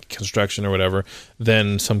like construction or whatever,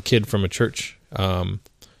 than some kid from a church.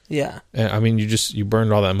 Yeah. I mean, you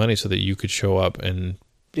burned all that money so that you could show up and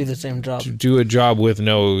do the same job. Do a job with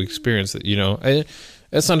no experience. That, you know,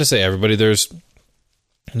 that's not to say everybody. There's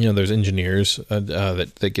engineers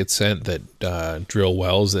that get sent that drill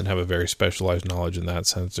wells that have a very specialized knowledge in that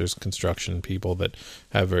sense. There's construction people that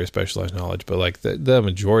have very specialized knowledge, but like the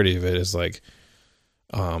majority of it is like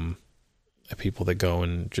people that go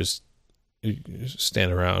and just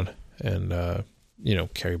stand around and you know,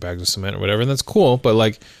 carry bags of cement or whatever, and that's cool. But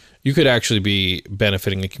like, you could actually be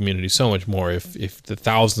benefiting the community so much more if the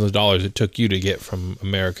thousands of dollars it took you to get from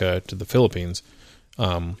America to the Philippines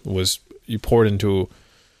was you poured into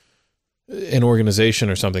an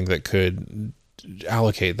organization or something that could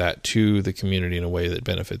allocate that to the community in a way that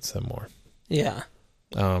benefits them more. Yeah.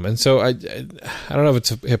 And so I don't know if it's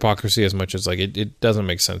hypocrisy as much as like it doesn't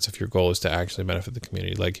make sense if your goal is to actually benefit the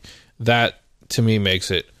community. Like that to me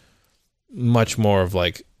makes it much more of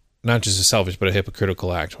like not just a selfish but a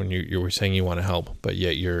hypocritical act when you were saying you want to help, but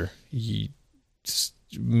yet you're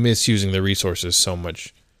misusing the resources so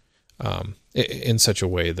much in such a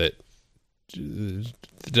way that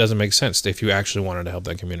it doesn't make sense. If you actually wanted to help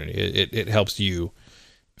that community, it helps you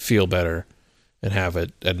feel better and have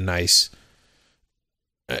a nice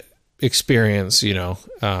experience, you know,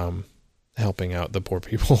 helping out the poor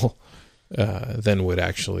people than would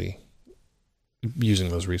actually using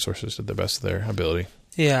those resources to the best of their ability.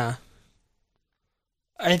 Yeah.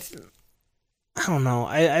 I don't know.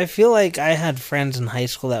 I feel like I had friends in high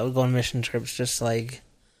school that would go on mission trips just like,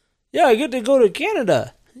 yeah, I get to go to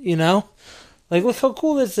Canada, you know? Like, look how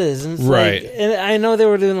cool this is. And it's right. Like, and I know they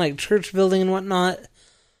were doing like church building and whatnot,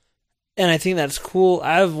 and I think that's cool.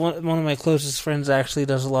 I have one of my closest friends actually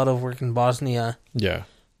does a lot of work in Bosnia. Yeah.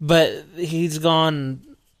 But he's gone,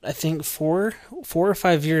 I think, 4 or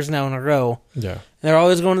 5 years now in a row. Yeah. They're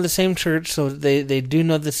always going to the same church, so they do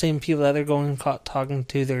know the same people that they're going and talking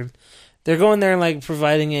to. They're going there and like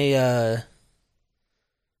providing a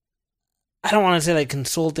I don't want to say like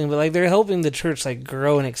consulting, but like they're helping the church like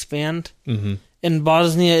grow and expand. Mm-hmm. And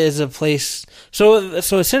Bosnia is a place. So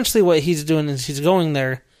essentially, what he's doing is he's going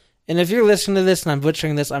there. And if you're listening to this and I'm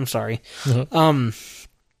butchering this, I'm sorry. Mm-hmm.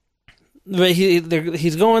 But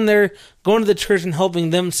he's going there, going to the church and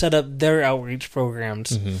helping them set up their outreach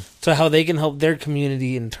programs, mm-hmm. so how they can help their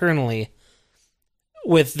community internally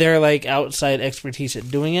with their like outside expertise at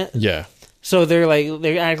doing it. Yeah. So they're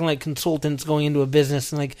acting like consultants going into a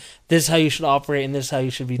business and like, this is how you should operate and this is how you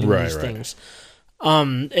should be doing these things.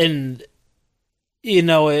 And you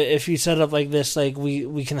know, if you set up like this, like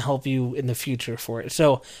we can help you in the future for it.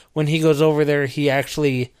 So when he goes over there, he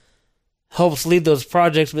actually helps lead those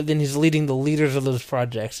projects, but then he's leading the leaders of those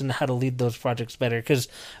projects and how to lead those projects better. Because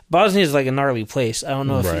Bosnia is like a gnarly place. I don't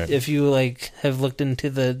know if you like have looked into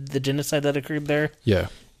the genocide that occurred there. Yeah.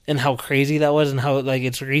 And how crazy that was, and how like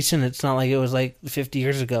it's recent. It's not like it was like 50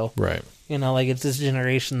 years ago. Right. You know, like it's this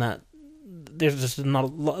generation that there's just not a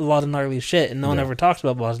lot of gnarly shit, and no one ever talks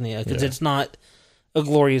about Bosnia because it's not a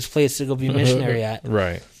glorious place to go be a missionary at.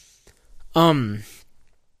 Right. But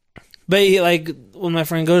like when my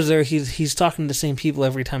friend goes there, he's talking to the same people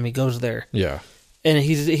every time he goes there, Yeah. and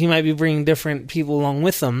he might be bringing different people along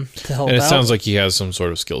with him to help. And it out. sounds like he has some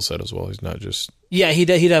sort of skill set as well. He's not just Yeah, he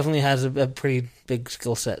definitely has a pretty big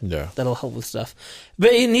skill set. Yeah. That'll help with stuff.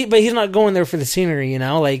 But he's not going there for the scenery, you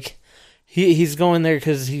know. Like he's going there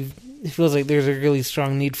because he feels like there's a really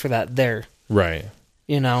strong need for that there. right.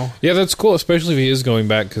 You know. Yeah, that's cool, especially if he is going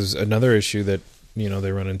back. Because another issue that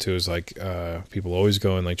they run into is like people always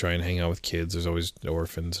go and like try and hang out with kids. There's always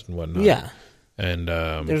orphans and whatnot. Yeah. And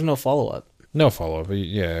There's no follow up. no follow up.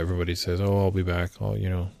 Yeah, everybody says, "Oh, I'll be back. Oh,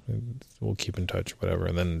 we'll keep in touch, whatever."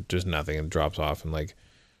 And then just nothing, and drops off. And like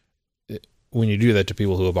when you do that to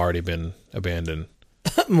people who have already been abandoned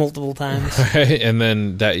Multiple times. right? And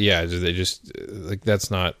then that, they just like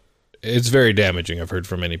that's not. It's very damaging. I've heard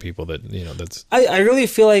from many people that that's. I really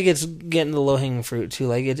feel like it's getting the low hanging fruit too.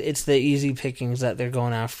 Like it's the easy pickings that they're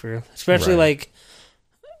going after, especially Right.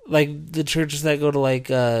 like the churches that go to like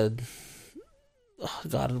oh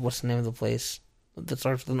God, what's the name of the place that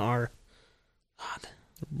starts with an R?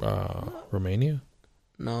 God, Romania.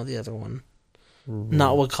 no, the other one,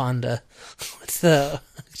 not Wakanda. What's the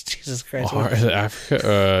Jesus Christ?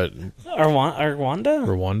 Africa. Rwanda?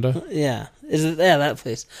 Rwanda. Yeah, is it? Yeah, that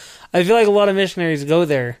place. I feel like a lot of missionaries go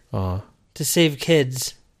there to save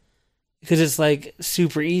kids because it's like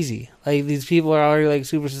super easy. Like these people are already like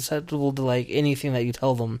super susceptible to like anything that you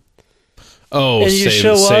tell them. Oh, And you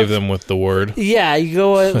show save up- them with the word. Yeah, you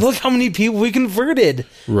go. Look how many people we converted,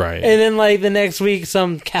 Right. and then like the next week,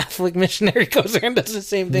 some Catholic missionary goes there and does the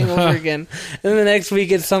same thing over again, and the next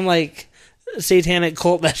week it's some like satanic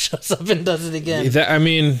cult that shows up and does it again. I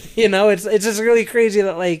mean, It's just really crazy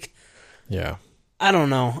that like yeah. I don't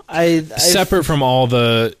know. I Separate from all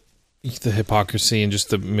the hypocrisy and just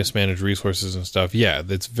the mismanaged resources and stuff, yeah,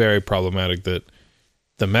 it's very problematic that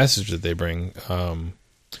the message that they bring.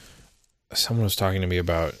 Someone was talking to me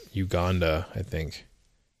about Uganda, I think,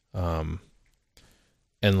 and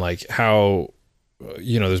like how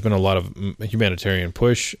there's been a lot of humanitarian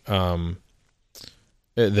push.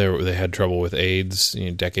 They had trouble with AIDS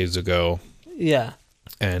decades ago. Yeah.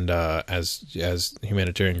 And as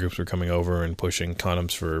humanitarian groups were coming over and pushing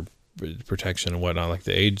condoms for protection and whatnot, like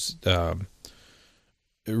the AIDS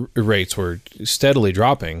rates were steadily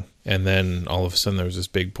dropping. And then all of a sudden there was this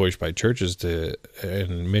big push by churches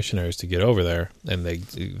and missionaries to get over there. And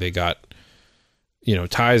they got,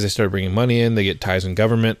 ties. They started bringing money in. They get ties in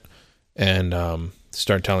government and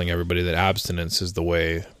start telling everybody that abstinence is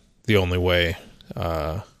the only way.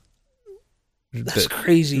 That's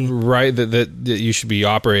crazy. Right, that you should be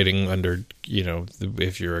operating under,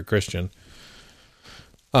 if you're a Christian.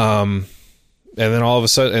 And then all of a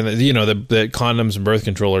sudden, and the condoms and birth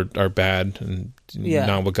control are bad and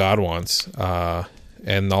not what God wants.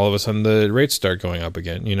 And all of a sudden the rates start going up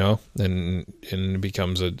again, and it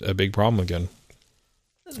becomes a big problem again.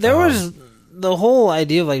 There was the whole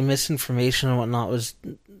idea of like misinformation and whatnot was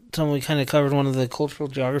something we kind of covered in one of the cultural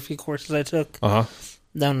geography courses I took down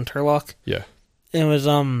in Turlock. Yeah. It was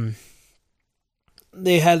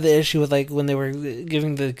they had the issue with like when they were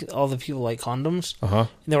giving all the people like condoms.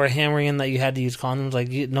 They were hammering in that you had to use condoms. Like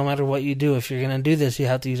no matter what you do, if you're gonna do this, you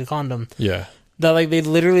have to use a condom. Yeah. That like they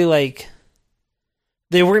literally like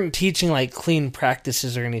they weren't teaching like clean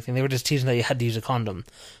practices or anything. They were just teaching that you had to use a condom.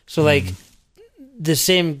 So like the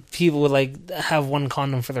same people would like have one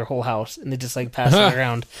condom for their whole house and they just like pass it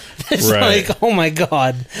around. It's Right. like, oh my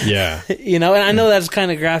God. Yeah. And I know that's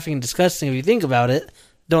kind of graphic and disgusting if you think about it.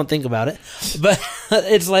 Don't think about it. But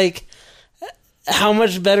it's like, how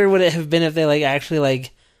much better would it have been if they like actually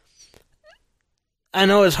like, I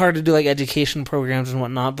know it's hard to do like education programs and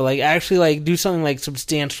whatnot, but like actually like do something like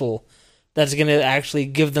substantial that's going to actually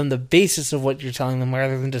give them the basis of what you're telling them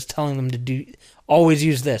rather than just telling them to do, always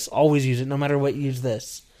use this, always use it, no matter what, use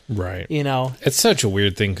this. Right. It's such a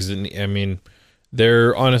weird thing because, I mean,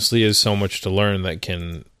 there honestly is so much to learn that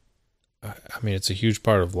can, it's a huge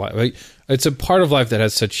part of life. Like, it's a part of life that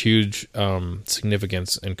has such huge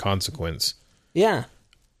significance and consequence. Yeah.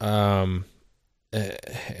 And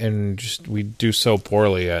just, we do so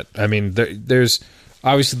poorly at, there's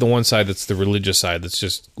obviously the one side that's the religious side that's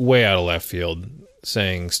just way out of left field,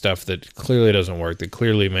 saying stuff that clearly doesn't work, that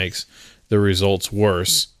clearly makes the results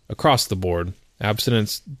worse across the board.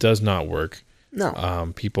 Abstinence does not work.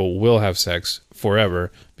 No. People will have sex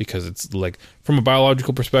forever because it's like, from a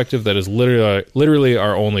biological perspective, that is literally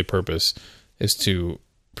our only purpose is to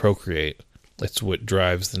procreate. It's what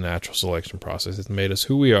drives the natural selection process. It's made us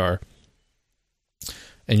who we are,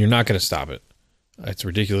 and you're not going to stop it. It's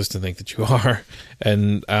ridiculous to think that you are.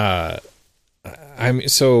 And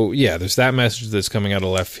there's that message that's coming out of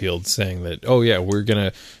left field saying that, oh yeah, we're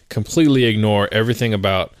gonna completely ignore everything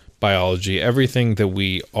about biology, everything that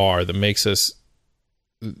we are, that makes us,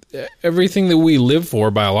 everything that we live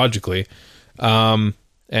for biologically,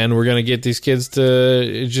 and we're gonna get these kids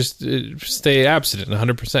to just stay abstinent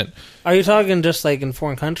 100%. Are you talking just like in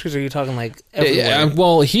foreign countries, or are you talking like everywhere?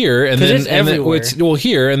 Well, here and 'Cause then it's everywhere.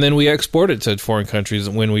 here and then we export it to foreign countries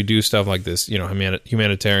when we do stuff like this,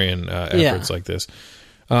 humanitarian efforts like this.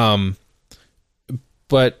 But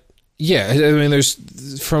yeah, I mean, there's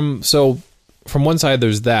from one side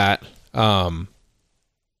there's that,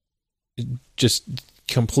 just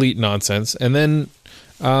complete nonsense, and then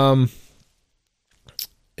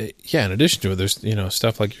in addition to it, there's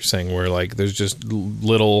stuff like you're saying where like there's just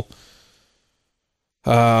little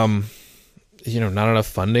not enough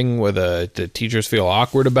funding where the teachers feel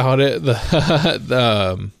awkward about it.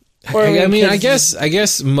 I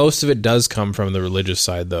guess most of it does come from the religious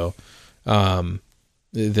side though.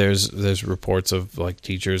 There's reports of like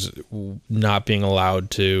teachers not being allowed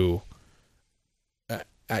to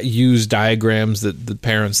use diagrams that the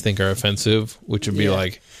parents think are offensive, which would be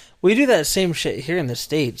like, we do that same shit here in the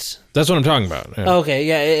States. That's what I'm talking about. Yeah. Okay,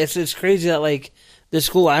 yeah, it's crazy that like the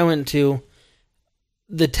school I went to,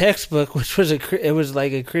 the textbook, which was it was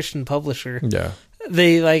like a Christian publisher. Yeah,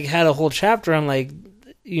 they like had a whole chapter on like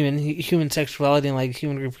human sexuality and like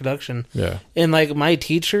human reproduction. Yeah, and like my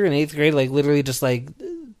teacher in 8th grade like literally just like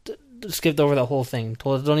skipped over that whole thing.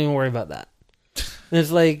 Told us don't even worry about that. And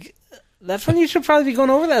it's like, that's when you should probably be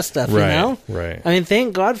going over that stuff. Right, you know, right. I mean,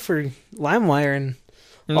 thank God for LimeWire and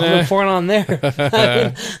all the porn on there.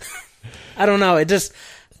 I don't know.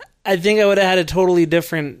 I think I would have had a totally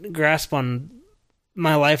different grasp on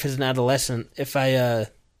my life as an adolescent if I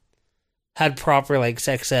had proper like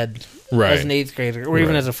sex ed as an 8th grader or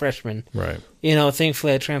even as a freshman. Right.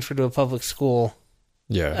 Thankfully I transferred to a public school.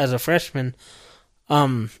 Yeah. As a freshman. I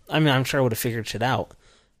mean, I'm sure I would have figured shit out.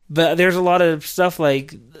 But there's a lot of stuff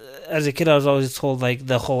like, as a kid, I was always told like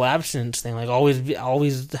the whole abstinence thing, like always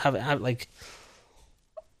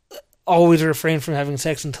refrain from having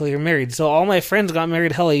sex until you're married. So all my friends got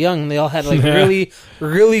married hella young, and they all had like really,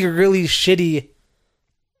 really, really shitty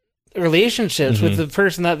relationships with the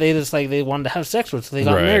person that they just like they wanted to have sex with. So they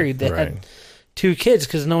got married. They had 2 kids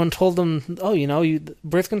because no one told them,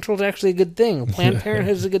 birth control is actually a good thing. Planned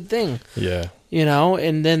Parenthood is a good thing. Yeah.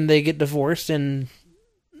 And then they get divorced, and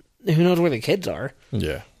who knows where the kids are.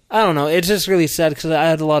 Yeah. I don't know. It's just really sad because I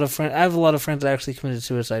have a lot of friends that actually committed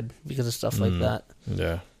suicide because of stuff like that.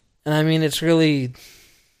 Yeah. And I mean, it's really,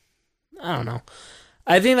 I don't know.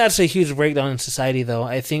 I think that's a huge breakdown in society, though.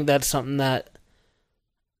 I think that's something that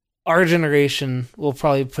our generation will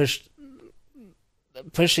probably push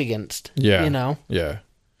against. Yeah. Yeah.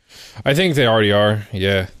 I think they already are.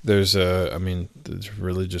 Yeah. There's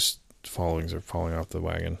religious followings are falling off the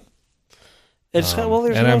wagon. It's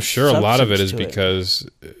there's and no I'm sure a lot of it is substance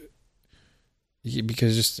because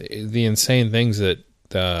just the insane things that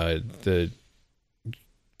the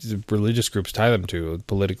religious groups tie them to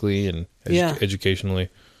politically and educationally.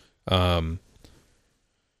 Having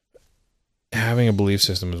a belief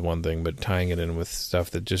system is one thing, but tying it in with stuff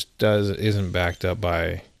that just isn't backed up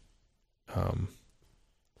by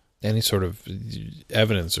any sort of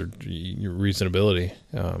evidence or reasonability,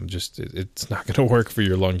 it's not going to work for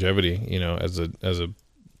your longevity, as a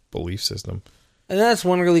belief system. And that's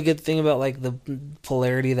one really good thing about like the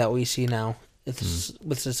polarity that we see now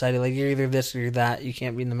with society. Like you're either this or you're that. You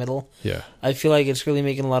can't be in the middle. Yeah. I feel like it's really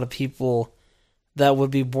making a lot of people that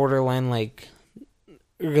would be borderline like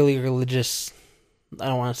really religious. I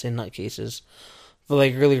don't want to say nutcases, but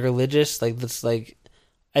like really religious. Like that's like,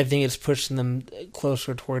 I think it's pushing them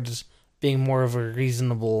closer towards being more of a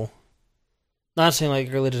reasonable. Not saying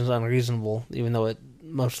like religion is unreasonable, even though it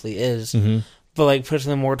mostly is. Mm-hmm. But like pushing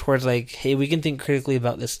them more towards like, hey, we can think critically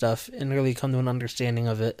about this stuff and really come to an understanding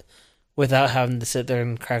of it without having to sit there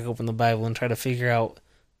and crack open the Bible and try to figure out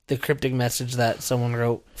the cryptic message that someone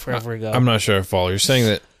wrote forever ago. I'm not sure I follow. You're saying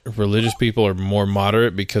that religious people are more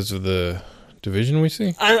moderate because of the division we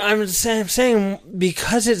see? I'm saying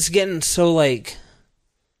because it's getting so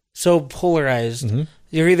polarized. Mm-hmm.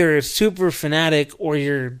 You're either super fanatic or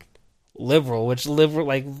you're liberal, I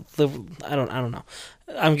don't know.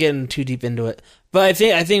 I'm getting too deep into it, but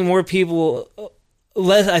I think more people,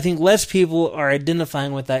 less people are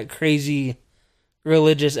identifying with that crazy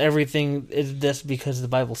religious everything is this because the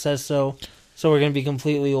Bible says so. So we're going to be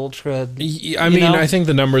completely ultra. I think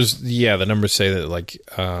the numbers say that like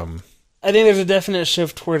I think there's a definite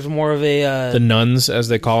shift towards more of a The nuns, as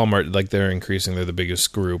they call them, are like they're increasing. They're the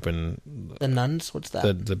biggest group, and the nuns. What's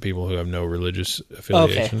that? the people who have no religious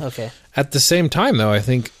affiliation. Okay. At the same time, though, I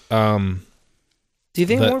think Do you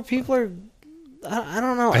think The- more people are? I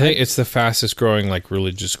don't know. I think it's the fastest growing like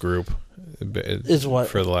religious group. Is what?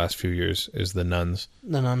 For the last few years is the nuns.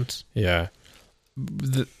 The nuns. Yeah.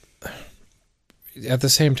 At the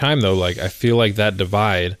same time, though, like I feel like that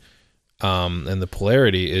divide and the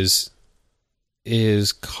polarity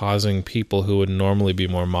is causing people who would normally be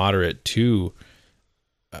more moderate to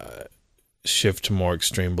shift to more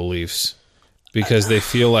extreme beliefs because they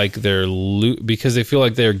feel like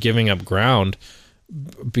they're giving up ground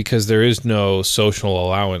because there is no social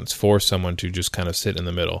allowance for someone to just kind of sit in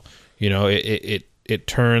the middle. You know, it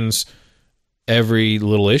turns every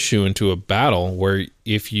little issue into a battle where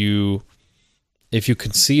if you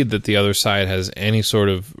concede that the other side has any sort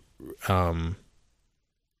of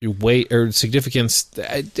weight or significance,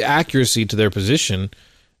 accuracy to their position,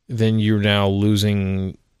 then you're now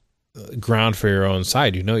losing ground for your own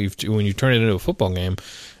side. You know, when you turn it into a football game,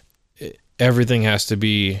 everything has to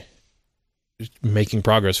be making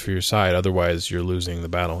progress for your side. Otherwise, you're losing the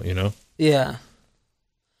battle. You know? Yeah.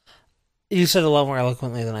 You said it a lot more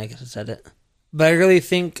eloquently than I could have said it, but I really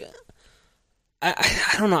think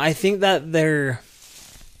I don't know. I think that they're.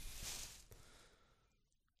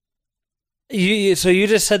 So you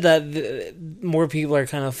just said that more people are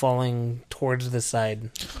kind of falling towards this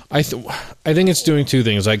side. I think it's doing two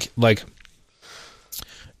things. Like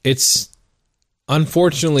it's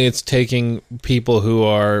unfortunately it's taking people who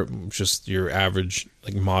are just your average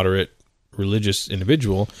like moderate religious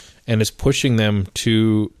individual and it's pushing them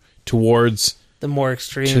towards the more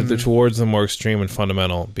extreme towards the more extreme and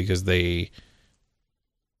fundamental because they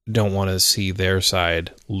don't want to see their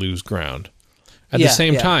side lose ground. At the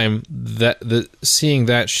same time, seeing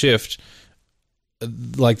that shift,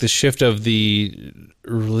 like the shift of the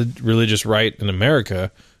religious right in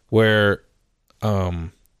America, where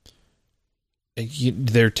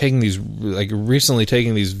they're taking these recently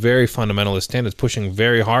taking these very fundamentalist standards, pushing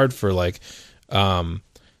very hard for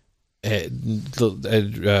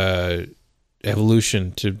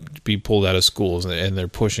evolution to be pulled out of schools, and they're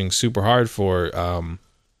pushing super hard for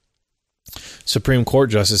Supreme Court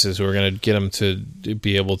justices who are going to get them to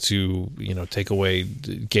be able to, take away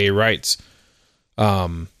gay rights.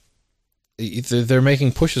 They're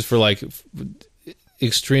making pushes for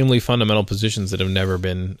extremely fundamental positions that have never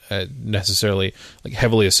been necessarily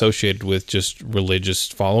heavily associated with just religious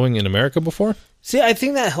following in America before. See, I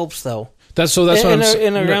think that helps though. That's what I'm saying.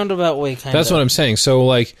 In a roundabout way, kind of. That's what I'm saying. So,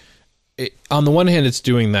 on the one hand, it's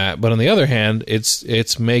doing that, but on the other hand,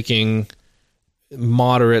 it's making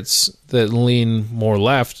moderates that lean more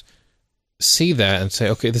left see that and say,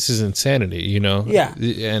 okay, this is insanity, Yeah.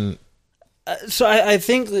 And so I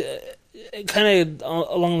think kind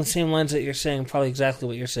of along the same lines that you're saying, probably exactly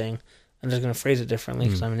what you're saying. I'm just going to phrase it differently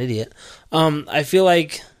because I'm an idiot. I feel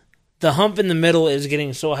like the hump in the middle is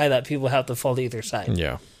getting so high that people have to fall to either side.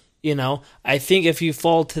 Yeah. I think if you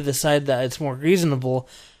fall to the side that it's more reasonable,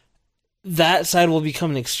 that side will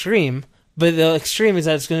become an extreme. But the extreme is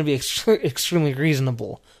that it's going to be extremely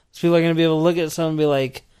reasonable. So people are going to be able to look at something and be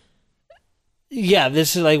like, yeah,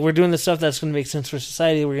 this is we're doing the stuff that's going to make sense for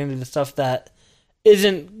society. We're going to do the stuff that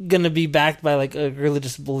isn't going to be backed by a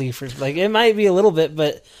religious belief. Or it might be a little bit,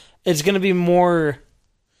 but it's going to be more.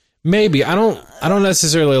 Maybe. I don't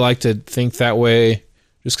necessarily like to think that way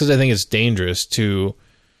just because I think it's dangerous to.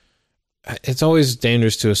 It's always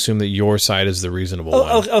dangerous to assume that your side is the reasonable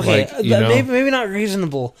one. Okay, maybe not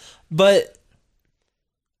reasonable, but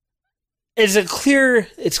it's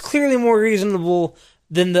clearly more reasonable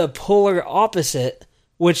than the polar opposite,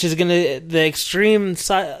 which is the extreme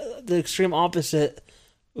opposite,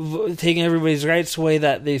 taking everybody's rights away.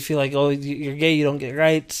 That they feel like, oh, you're gay, you don't get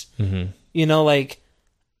rights. Mm-hmm.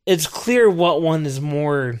 It's clear what one is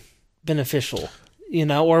more beneficial.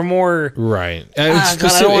 Or more... Right. I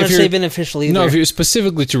don't want to say beneficial either. No, if you're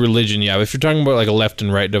specifically to religion, yeah. If you're talking about a left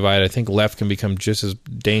and right divide, I think left can become just as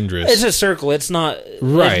dangerous. It's a circle. It's not...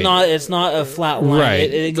 Right. It's not a flat line. Right.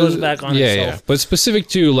 It goes back on itself. Yeah. But specific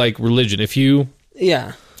to, religion, if you...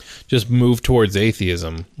 Yeah. Just move towards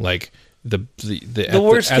atheism, the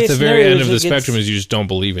worst at case the very end of the scenario spectrum is you just don't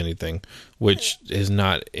believe anything, which is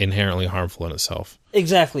not inherently harmful in itself.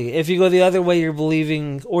 Exactly. If you go the other way, you're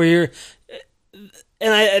believing... Or you're...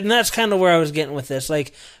 And that's kind of where I was getting with this.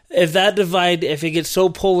 If that divide, if it gets so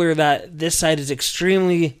polar that this side is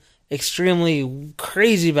extremely, extremely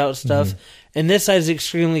crazy about stuff, and this side is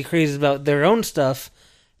extremely crazy about their own stuff,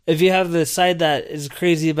 if you have the side that is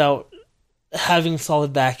crazy about having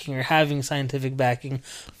solid backing or having scientific backing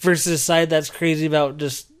versus a side that's crazy about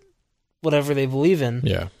just whatever they believe in.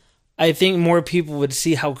 Yeah. I think more people would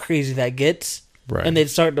see how crazy that gets, Right. and they'd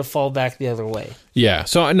start to fall back the other way. Yeah.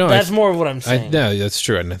 So no, That's more of what I'm saying. Yeah, that's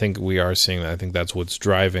true, and I think we are seeing that. I think that's what's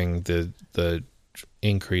driving the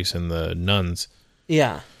increase in the nuns.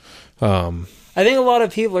 Yeah. I think a lot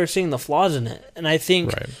of people are seeing the flaws in it, and I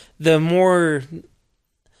think Right. the more,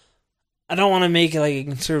 I don't want to make it like a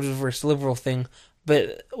conservative versus liberal thing,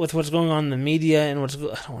 but with what's going on in the media and I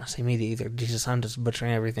don't want to say media either. Jesus, I'm just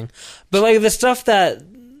butchering everything. But like the stuff that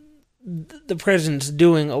the president's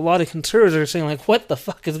doing, a lot of conservatives are saying like, what the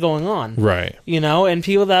fuck is going on? Right. You know, and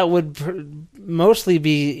people that would mostly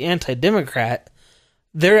be anti-Democrat,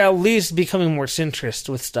 they're at least becoming more centrist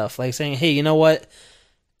with stuff, like saying, hey, you know what?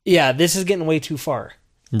 Yeah, this is getting way too far.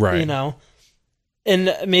 Right. You know?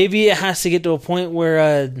 And maybe it has to get to a point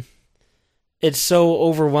where it's so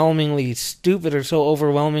overwhelmingly stupid or so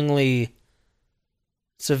overwhelmingly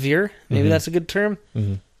severe, maybe that's a good term,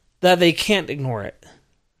 that they can't ignore it.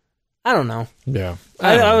 I don't know. Yeah.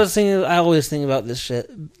 I always think about this shit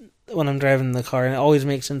when I'm driving the car, and it always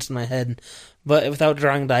makes sense in my head. But without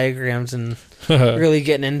drawing diagrams and really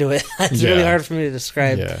getting into it, it's really hard for me to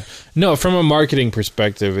describe. Yeah. No, from a marketing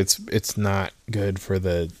perspective, it's not good for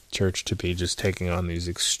the church to be just taking on these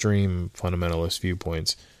extreme fundamentalist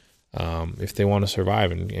viewpoints if they want to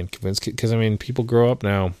survive and convince. Because I mean, people grow up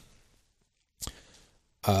now.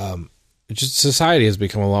 Just society has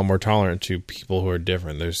become a lot more tolerant to people who are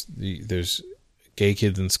different. There's gay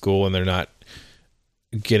kids in school, and they're not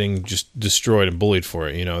getting just destroyed and bullied for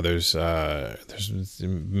it. You know, there's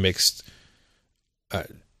mixed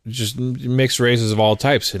races of all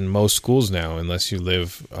types in most schools now, unless you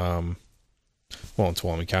live in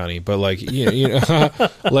Tuolumne County. But like you know,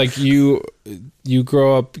 like you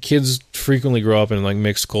grow up, kids frequently grow up in like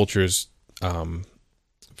mixed cultures from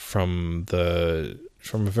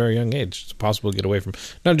a very young age. It's possible to get away from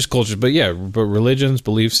not just cultures, but religions,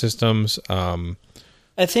 belief systems.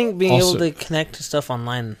 I think being Also- able to connect to stuff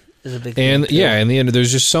online is a big And thing. too. yeah, in the end,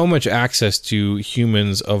 there's just so much access to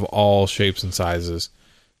humans of all shapes and sizes.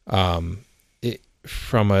 From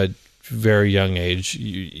a very young age,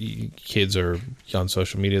 kids are on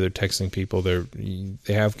social media. They're texting people.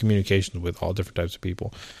 They have communications with all different types of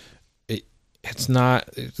people. It's not.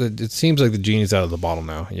 It seems like the genie's out of the bottle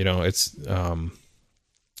now. You know, it's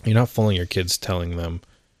you're not fooling your kids, telling them,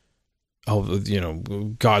 oh, you know,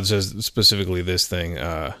 God says specifically this thing.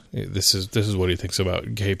 This is what he thinks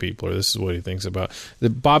about gay people, or this is what he thinks about the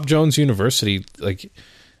Bob Jones University. Like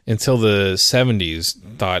until the 70s,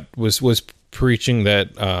 thought was preaching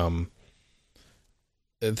that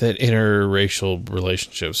that interracial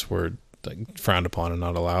relationships were like frowned upon and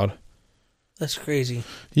not allowed. That's crazy.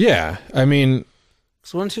 Yeah, I mean,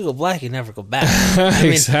 So once you go black, you never go back. I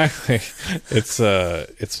mean, exactly.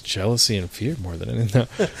 It's jealousy and fear more than anything.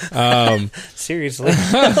 No. seriously.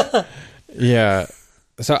 Yeah.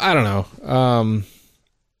 So I don't know.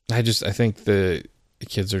 I think the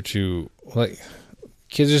kids are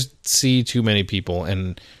kids just see too many people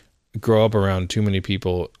and grow up around too many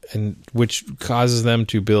people, and which causes them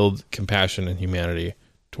to build compassion and humanity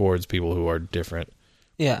towards people who are different.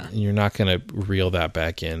 Yeah. And you're not going to reel that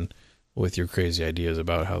back in with your crazy ideas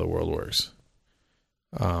about how the world works.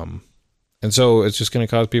 And so it's just going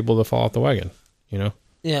to cause people to fall off the wagon, you know?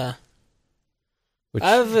 Yeah. Which,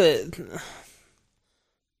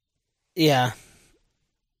 Yeah.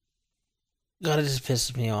 God, it just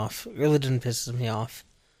pisses me off. Religion pisses me off.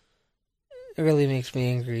 It really makes me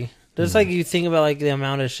angry. Just like you think about like the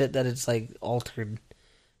amount of shit that it's like altered,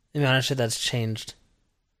 the amount of shit that's changed.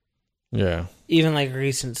 yeah. Even like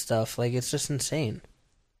recent stuff, like it's just insane.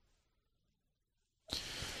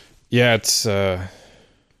 Yeah, it's a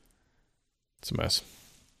mess.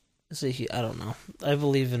 I don't know. I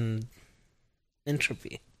believe in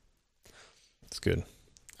entropy. It's good.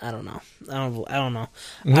 I don't know. I don't know.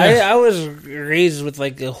 Yeah. I was raised with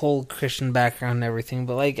like a whole Christian background and everything,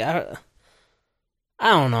 but like I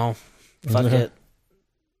don't know. Fuck it.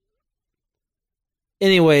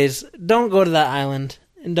 Anyways, don't go to that island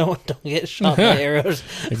and don't get shot by arrows.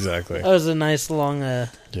 Exactly. That was a nice long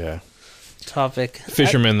Yeah. topic.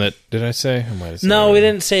 Fisherman did I say? I might have said No, that. we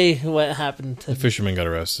didn't say what happened to. The fisherman got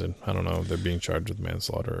arrested. I don't know if they're being charged with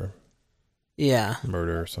manslaughter Yeah. or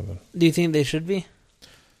murder or something. Do you think they should be?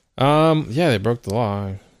 Yeah, they broke the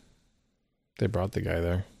law. They brought the guy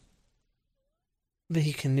there. But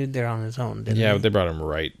he canoed there on his own, didn't Yeah, he? but they brought him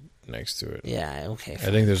right next to it. Yeah, okay. I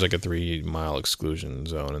think there's like a 3-mile exclusion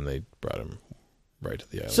zone, and they brought him right to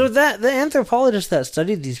the island. So the anthropologist that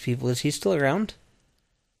studied these people, is he still around?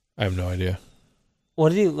 I have no idea.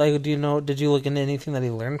 What do you like? Do you know? Did you look into anything that he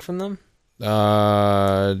learned from them?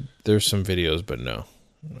 There's some videos, but no.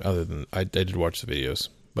 Other than I did watch the videos,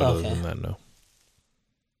 but other than that, no.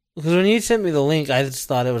 Because when you sent me the link, I just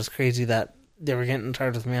thought it was crazy that they were getting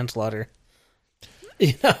charged with manslaughter.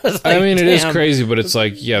 You know, I mean, it is crazy, but it's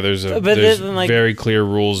like, yeah, there's very clear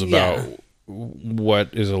rules about what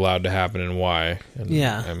is allowed to happen and why. And,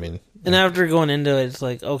 yeah, I mean, and after going into it, it's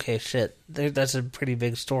like, okay, shit, that's a pretty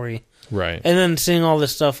big story, right? And then seeing all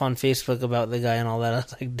this stuff on Facebook about the guy and all that, I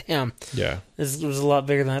was like, damn, yeah, this was a lot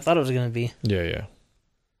bigger than I thought it was going to be. Yeah.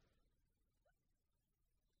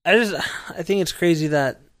 I think it's crazy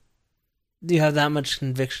that you have that much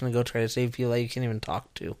conviction to go try to save people that you can't even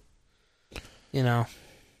talk to. You know?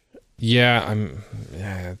 Yeah,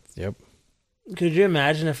 yep. Could you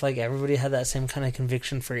imagine if, like, everybody had that same kind of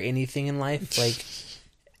conviction for anything in life?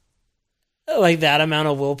 Like that amount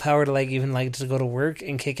of willpower to, like, even, like, to go to work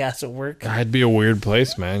and kick ass at work? It'd be a weird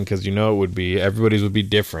place, man, because you know it would be, everybody's would be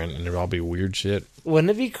different, and it'd all be weird shit. Wouldn't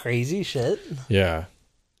it be crazy shit? Yeah.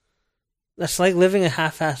 That's like living a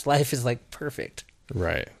half-assed life is, like, perfect.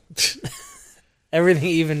 Right. Everything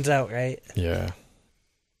evens out, right? Yeah.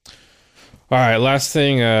 All right, last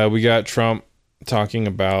thing, we got Trump talking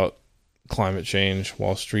about climate change.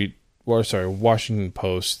 Washington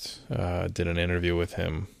Post did an interview with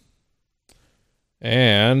him,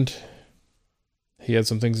 and he had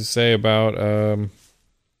some things to say about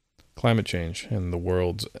climate change and the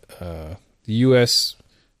world's, the U.S.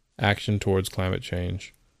 action towards climate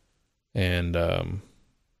change, and the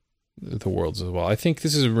world's as well. I think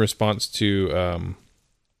this is in response to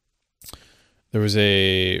there was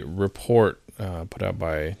a report put out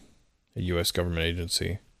by a U.S. government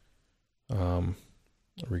agency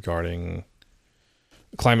regarding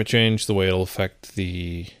climate change, the way it'll affect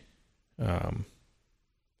the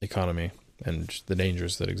economy, and the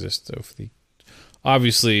dangers that exist of the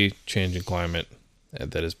obviously changing climate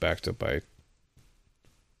that is backed up by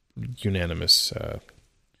unanimous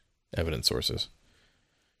evidence sources.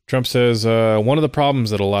 Trump says, one of the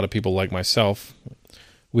problems that a lot of people like myself,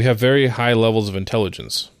 we have very high levels of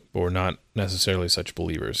intelligence, but we're not necessarily such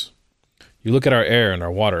believers. You look at our air and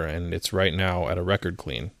our water, and it's right now at a record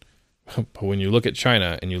clean. But when you look at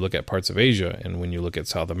China, and you look at parts of Asia, and when you look at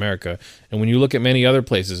South America, and when you look at many other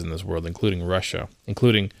places in this world, including Russia,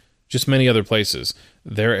 including just many other places,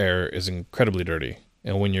 their air is incredibly dirty.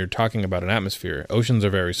 And when you're talking about an atmosphere, oceans are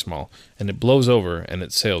very small, and it blows over and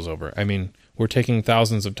it sails over. I mean, we're taking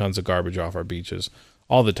thousands of tons of garbage off our beaches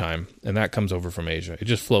all the time, and that comes over from Asia. It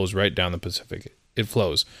just flows right down the Pacific. It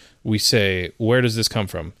flows. We say, where does this come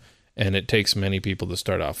from? And it takes many people to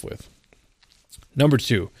start off with. Number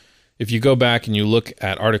two, if you go back and you look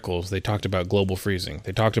at articles, they talked about global freezing.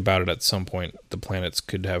 They talked about it at some point. The planets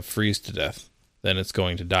could have freeze to death. Then it's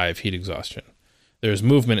going to die of heat exhaustion. There's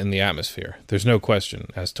movement in the atmosphere. There's no question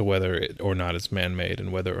as to whether it or not it's man-made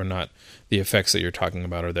and whether or not the effects that you're talking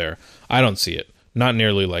about are there. I don't see it. Not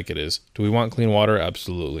nearly like it is. Do we want clean water?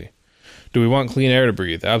 Absolutely. Do we want clean air to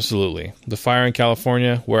breathe? Absolutely. The fire in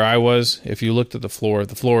California, where I was, if you looked at the floor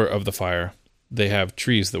of the fire, they have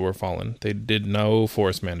trees that were fallen. They did no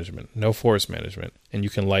forest management. And you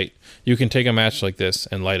can take a match like this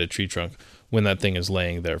and light a tree trunk when that thing is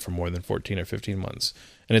laying there for more than 14 or 15 months.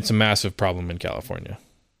 And it's a massive problem in California.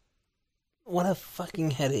 What a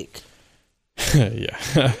fucking headache.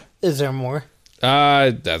 Yeah. Is there more?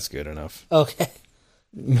 That's good enough. Okay.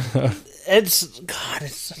 It's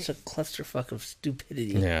such a clusterfuck of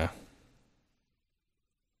stupidity. Yeah.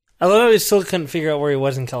 I literally still couldn't figure out where he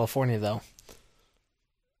was in California, though.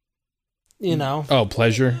 You know? Oh,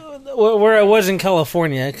 pleasure? Where I was in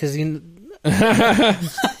California, because did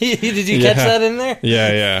you catch that in there?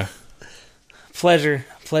 Yeah. Pleasure,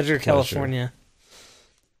 California.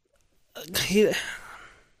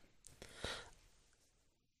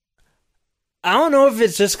 I don't know if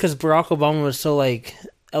it's just because Barack Obama was so, like,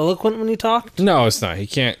 eloquent when he talked. No, it's not. He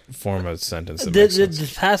can't form a sentence that Did makes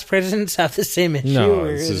sense. past presidents have the same issue, No,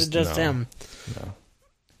 or is it just him? No.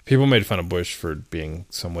 People made fun of Bush for being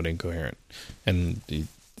somewhat incoherent, and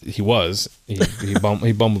he was. He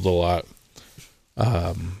bumbled a lot.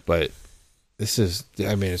 But this is,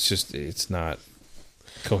 I mean, it's not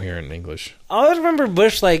coherent in English. I always remember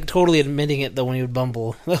Bush, like, totally admitting it, though, when he would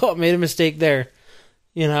bumble. Oh, made a mistake there.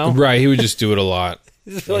 You know? Right, he would just do it a lot.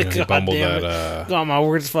 Like, he bumbled damn that. Got my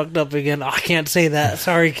words fucked up again. Oh, I can't say that.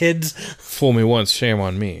 Sorry, kids. Fool me once, shame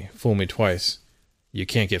on me. Fool me twice, you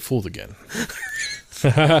can't get fooled again.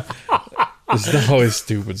 It's always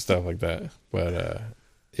stupid stuff like that. But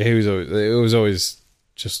it was always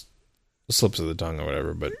just slips of the tongue or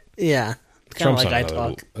whatever. But yeah, kind of Trump's like on I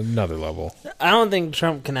talk. another level. I don't think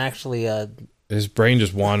Trump can actually his brain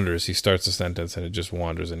just wanders. He starts a sentence and it just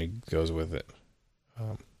wanders and he goes with it.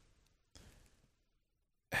 And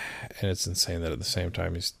it's insane that at the same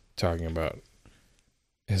time he's talking about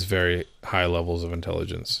his very high levels of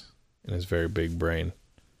intelligence and his very big brain.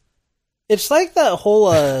 It's like that whole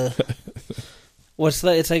what's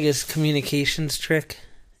that? It's like his communications trick.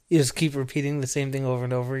 You just keep repeating the same thing over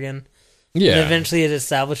and over again. Yeah. And eventually it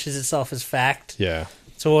establishes itself as fact. Yeah.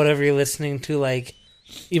 So whatever you're listening to, like,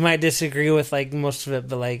 you might disagree with like most of it,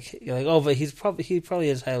 but like you're like, oh, but he probably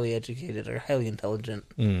is highly educated or highly intelligent.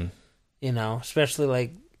 You know, especially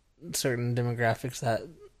like certain demographics that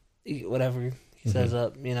whatever he says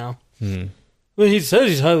up, you know. Well, he says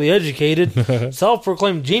he's highly educated,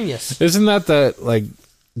 self-proclaimed genius. Isn't that like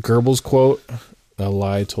Goebbels quote? A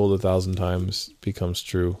lie told 1,000 times becomes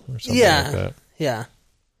true, or something like that. Yeah.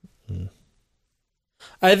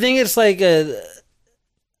 I think it's like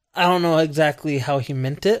I don't know exactly how he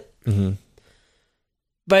meant it.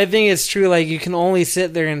 But I think it's true, like, you can only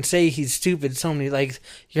sit there and say he's stupid so many, like,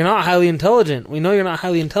 you're not highly intelligent. We know you're not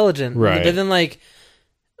highly intelligent. Right. But then, like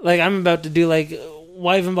I'm about to do, like,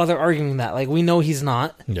 why even bother arguing that? Like, we know he's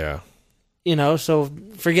not. Yeah. You know, so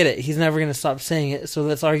forget it. He's never going to stop saying it. So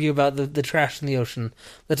let's argue about the trash in the ocean.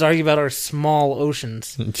 Let's argue about our small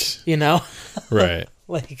oceans. You know? Right.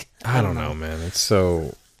 Like, I don't know, man.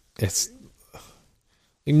 It's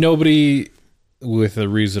nobody with a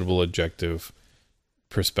reasonable objective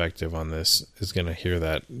perspective on this is going to hear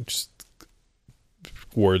that just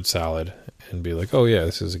word salad and be like, oh yeah,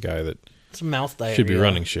 this is a guy that it's a mouth diarrhea. should be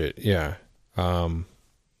running shit. Yeah. I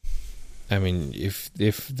mean, if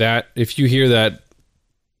you hear that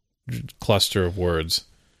cluster of words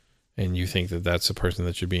and you think that that's a person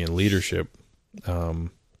that should be in leadership,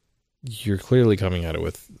 you're clearly coming at it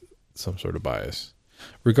with some sort of bias,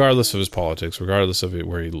 regardless of his politics, regardless of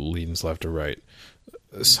where he leans left or right.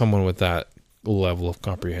 Someone with that level of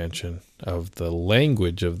comprehension of the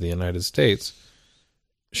language of the United States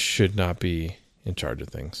should not be in charge of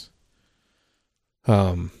things.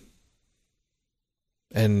 And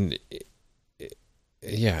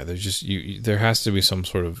yeah, there's just there has to be some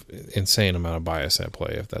sort of insane amount of bias at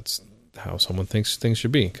play if that's how someone thinks things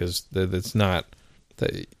should be, because it's not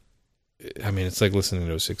that. I mean, it's like listening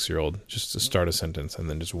to a 6-year-old just to start a sentence and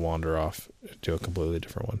then just wander off to a completely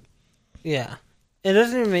different one. Yeah. It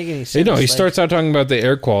doesn't even make any sense. You know, he starts out talking about the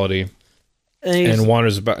air quality and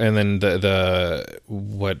wanders about, and then the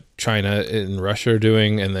what China and Russia are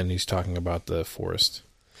doing, and then he's talking about the forest.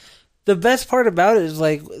 The best part about it is,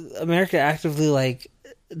 like, America actively, like,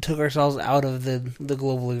 took ourselves out of the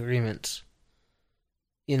global agreements.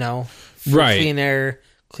 You know? For right. Clean air,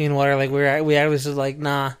 clean water. Like, we actually said, like,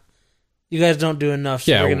 nah, you guys don't do enough,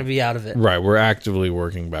 so we're going to be out of it. Right. We're actively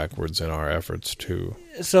working backwards in our efforts to.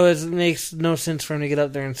 So it makes no sense for him to get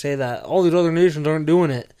up there and say that all these other nations aren't doing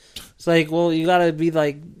it. It's like, well, you got to be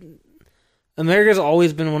like, America's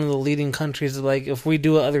always been one of the leading countries that, like, if we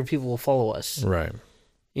do it, other people will follow us. Right.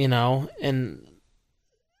 You know, and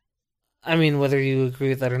I mean, whether you agree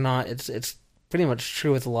with that or not, it's pretty much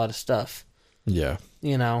true with a lot of stuff. Yeah.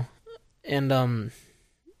 You know, and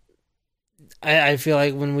I feel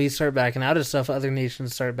like when we start backing out of stuff, other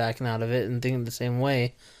nations start backing out of it and thinking the same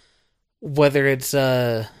way. Whether it's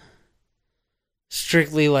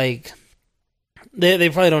strictly like they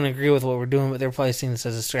probably don't agree with what we're doing, but they're probably seeing this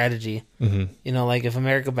as a strategy. Mm-hmm. You know, like if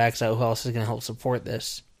America backs out, who else is going to help support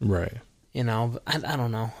this? Right. You know, I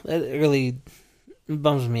don't know. It really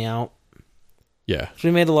bums me out. Yeah. So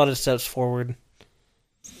we made a lot of steps forward.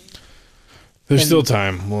 There's still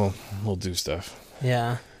time. We'll do stuff.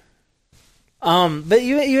 Yeah. But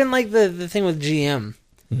even like the thing with GM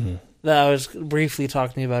that I was briefly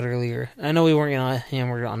talking to you about earlier. I know we weren't gonna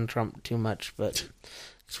hammer on Trump too much, but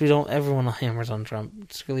because everyone hammers on Trump,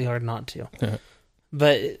 it's really hard not to.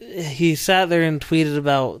 But he sat there and tweeted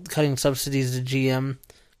about cutting subsidies to GM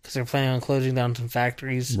because they're planning on closing down some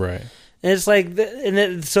factories. Right. And it's like,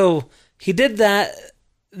 so he did that.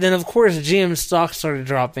 Then of course GM stock started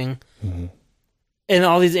dropping. Mm-hmm. And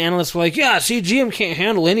all these analysts were like, yeah, see, GM can't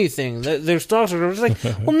handle anything. Their stocks are just like,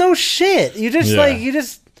 well, no shit. You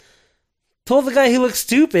just told the guy he looked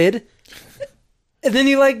stupid, and then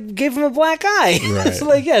you like gave him a black eye. Right. It's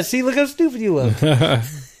like, yeah, see, look how stupid you look.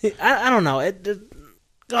 I don't know.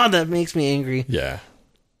 God, that makes me angry. Yeah.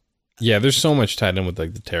 Yeah, there's so much tied in with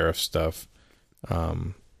like the tariff stuff. I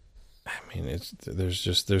mean,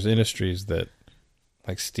 there's industries that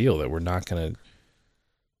like steel that we're not going to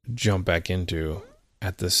jump back into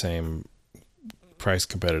at the same price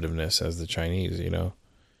competitiveness as the Chinese, you know?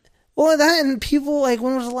 Well, that and people, like,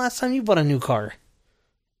 when was the last time you bought a new car?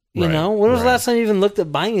 You right, know? When was the last time you even looked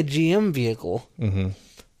at buying a GM vehicle? Mm-hmm.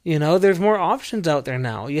 You know, there's more options out there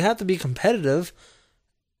now. You have to be competitive.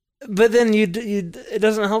 But then it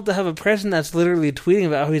doesn't help to have a president that's literally tweeting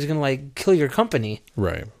about how he's going to, like, kill your company.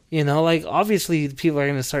 Right. You know, like, obviously people are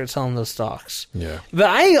going to start selling those stocks. Yeah. But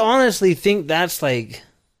I honestly think that's like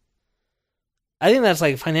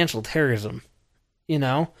financial terrorism. You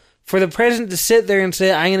know? For the president to sit there and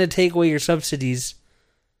say, I'm going to take away your subsidies.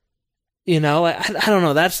 You know, I don't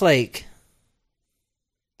know. That's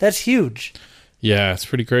huge. Yeah, it's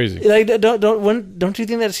pretty crazy. Like, don't you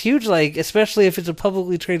think that's huge? Like, especially if it's a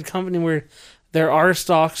publicly traded company where there are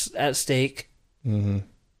stocks at stake. Mm-hmm.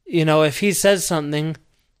 You know, if he says something,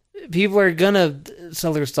 people are gonna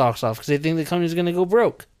sell their stocks off because they think the company's gonna go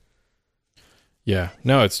broke. Yeah,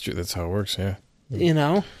 no, it's true. That's how it works. Yeah, you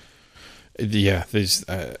know. Yeah, there's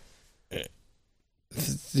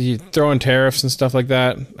you throw in tariffs and stuff like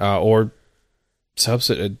that, or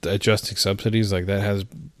adjusting subsidies, like that has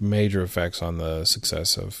major effects on the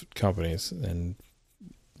success of companies, and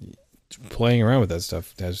playing around with that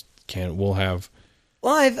stuff will have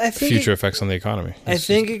I think future effects on the economy. I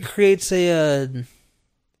think it creates it's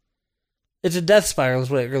a death spiral is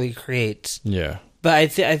what it really creates. Yeah. But I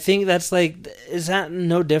think that's like, is that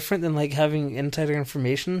no different than like having insider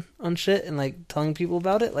information on shit and like telling people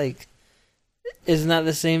about it? Like, isn't that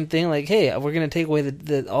the same thing? Like, hey, we're going to take away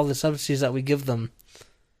all the subsidies that we give them.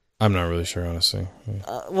 I'm not really sure, honestly.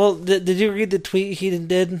 Well, did you read the tweet he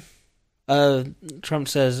did? Trump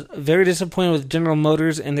says, very disappointed with General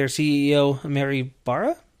Motors and their CEO, Mary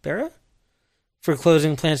Barra, for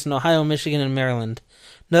closing plants in Ohio, Michigan, and Maryland.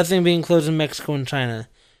 Nothing being closed in Mexico and China.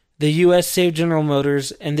 The U.S. saved General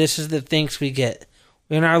Motors, and this is the thanks we get.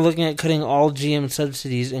 We are now looking at cutting all GM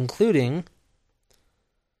subsidies, including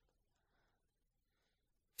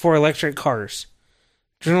for electric cars.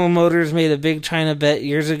 General Motors made a big China bet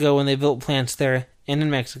years ago when they built plants there and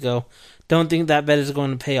in Mexico. Don't think that bet is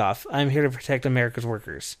going to pay off. I'm here to protect America's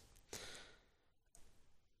workers.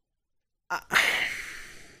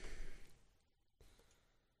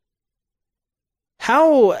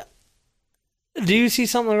 How do you see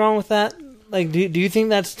something wrong with that? Like, do you think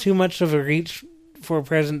that's too much of a reach for a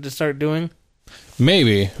president to start doing?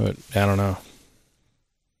 Maybe, but I don't know.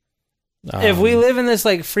 If we live in this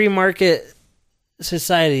like free market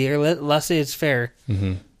society, or let's say it's fair,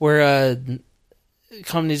 mm-hmm. where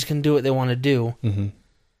companies can do what they want to do,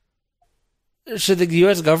 mm-hmm. should the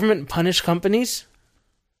U.S. government punish companies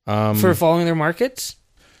for following their markets?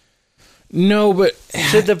 No, but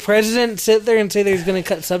should the president sit there and say that he's going to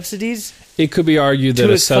cut subsidies? It could be argued that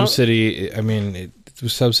a subsidy,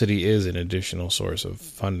 subsidy is an additional source of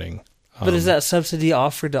funding. But is that subsidy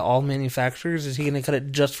offered to all manufacturers? Is he going to cut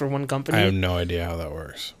it just for one company? I have no idea how that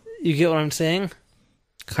works. You get what I'm saying?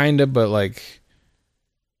 Kind of, but like,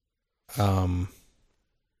 yeah,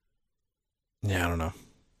 I don't know.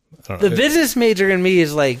 The business major in me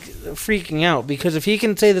is like freaking out because if he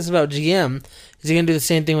can say this about GM, is he going to do the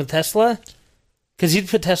same thing with Tesla? Because he'd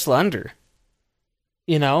put Tesla under.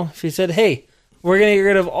 You know, if he said, hey, we're going to get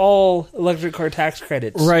rid of all electric car tax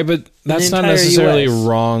credits. Right, but that's not necessarily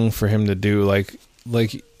wrong for him to do. Like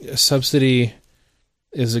a subsidy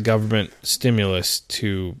is a government stimulus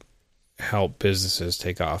to help businesses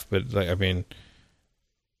take off. But, like, I mean,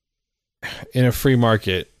 in a free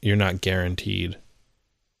market, you're not guaranteed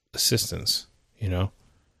assistance, you know?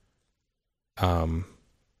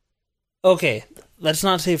 Okay, let's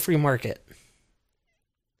not say free market.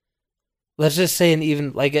 Let's just say an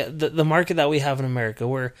even, like, the market that we have in America,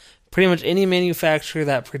 where pretty much any manufacturer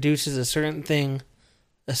that produces a certain thing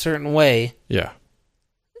a certain way, yeah,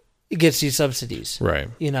 gets these subsidies. Right.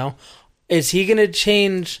 You know? Is he going to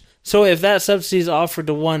change? So if that subsidy is offered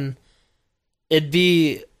to one, it'd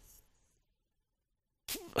be,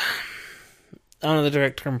 I don't know the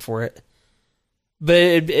direct term for it, but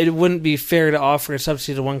it wouldn't be fair to offer a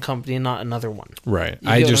subsidy to one company and not another one. Right.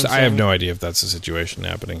 I have no idea if that's the situation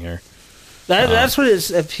happening here. That's what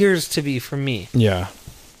it appears to be for me. Yeah.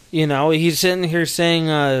 You know, he's sitting here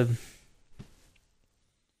saying,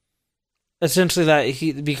 essentially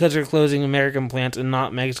that because they're closing American plants and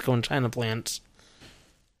not Mexico and China plants,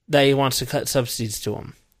 that he wants to cut subsidies to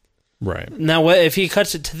them. Right. Now, if he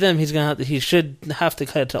cuts it to them, he should have to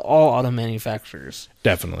cut it to all auto manufacturers.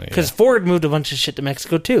 Definitely. Because Ford moved a bunch of shit to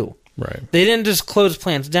Mexico too. Right. They didn't just close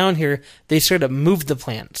plants down here; they straight up moved the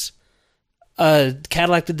plants.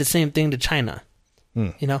 Cadillac did the same thing to China.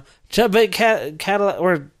 You know, but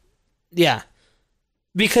Cadillac,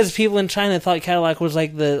 because people in China thought Cadillac was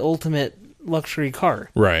like the ultimate luxury car,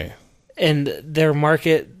 right? And their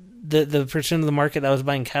market, the percent of the market that was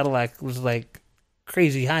buying Cadillac was like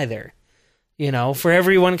crazy high there. You know, for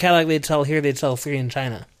every one Cadillac they'd sell here, they'd sell 3 in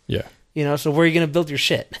China. Yeah. You know, so where are you going to build your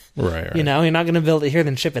shit? Right. You know, you're not going to build it here,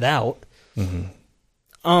 then ship it out. Mm-hmm.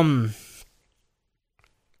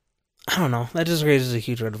 I don't know. That just raises a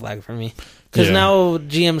huge red flag for me. Because Yeah. now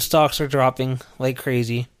GM stocks are dropping like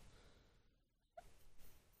crazy.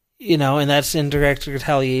 You know, and that's in direct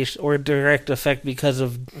retaliation or direct effect because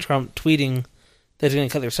of Trump tweeting that he's going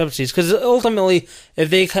to cut their subsidies. Because ultimately,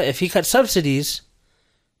 if he cuts subsidies,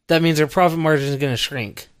 that means their profit margin is going to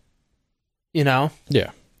shrink. You know?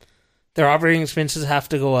 Yeah. Their operating expenses have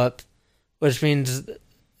to go up, which means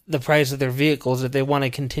the price of their vehicles, if they want to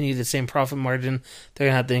continue the same profit margin, they're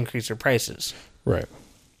going to have to increase their prices. Right.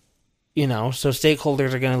 You know, so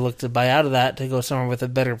stakeholders are going to look to buy out of that to go somewhere with a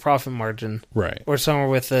better profit margin. Right. Or somewhere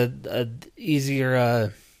with a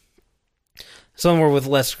easier, somewhere with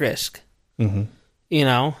less risk. Mm-hmm. You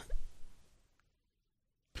know?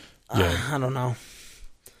 Yeah. I don't know.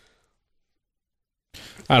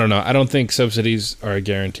 I don't know. I don't think subsidies are a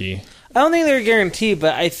guarantee. I don't think they're a guarantee,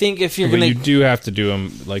 but I think if you're But going you do have to do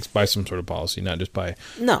them like by some sort of policy, not just by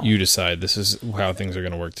No. you decide this is how things are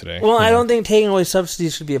going to work today. Well, I don't think taking away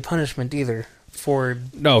subsidies should be a punishment either for,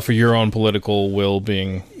 No, for your own political will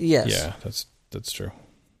being. yes. Yeah, that's true.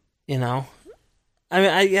 You know? I mean,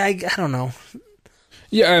 I don't know.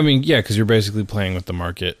 Yeah, I mean, yeah, because you're basically playing with the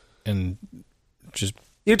market and just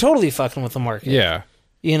You're totally fucking with the market. yeah,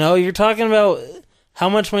 You know, you're talking about how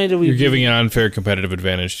much money do we... you're giving an unfair competitive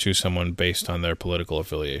advantage to someone based on their political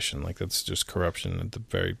affiliation. Like that's just corruption at the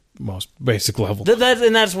very most basic level.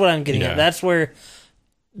 That's what I'm getting Yeah. at.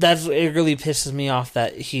 It really pisses me off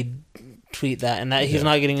that he'd tweet that and that he's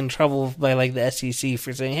not getting in trouble by like the SEC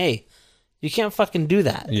for saying, hey, you can't fucking do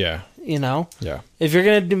that. Yeah, You know? yeah, If you're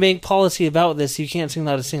going to make policy about this, you can't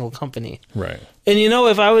single out a single company. right. And you know,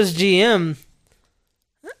 if I was GM,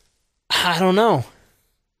 I don't know.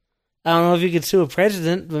 I don't know if you could sue a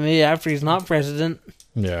president, but maybe after he's not president.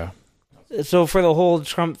 Yeah. So for the whole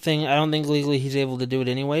Trump thing, I don't think legally he's able to do it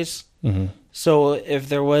anyways. Mm-hmm. So if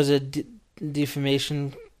there was a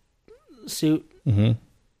defamation suit, Mm-hmm.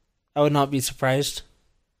 I would not be surprised.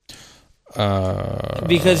 Uh,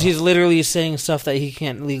 Because he's literally saying stuff that he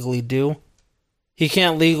can't legally do. He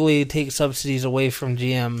can't legally take subsidies away from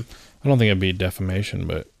GM. I don't think it'd be defamation,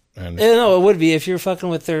 but No, it would be if you're fucking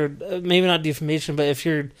with their, maybe not defamation, but if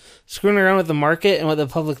you're screwing around with the market and what the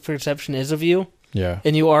public perception is of you, yeah,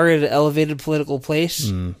 and you are at an elevated political place,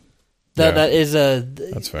 yeah, that is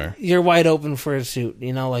that's fair. you're wide open for a suit.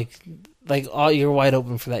 You know, you're wide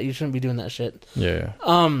open for that. You shouldn't be doing that shit. Yeah,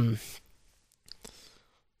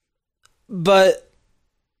 But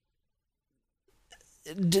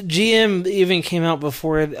GM even came out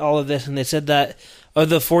before all of this, and they said that of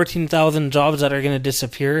the 14,000 jobs that are going to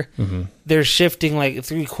disappear, mm-hmm. they're shifting like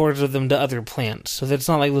 3/4 of them to other plants. So it's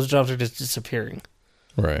not like those jobs are just disappearing,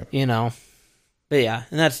 Right. you know. But yeah,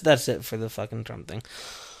 and that's it for the fucking Trump thing.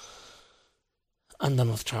 I'm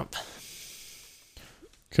done with Trump.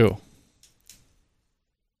 Cool.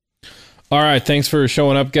 All right. Thanks for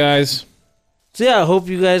showing up, guys. So yeah, I hope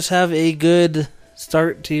you guys have a good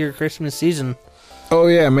start to your Christmas season. Oh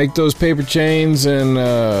yeah, make those paper chains and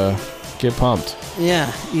get pumped.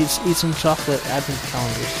 Yeah, eat some chocolate advent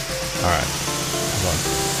calendars. All right. Have fun.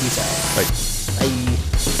 Peace out.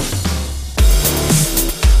 Bye. Bye.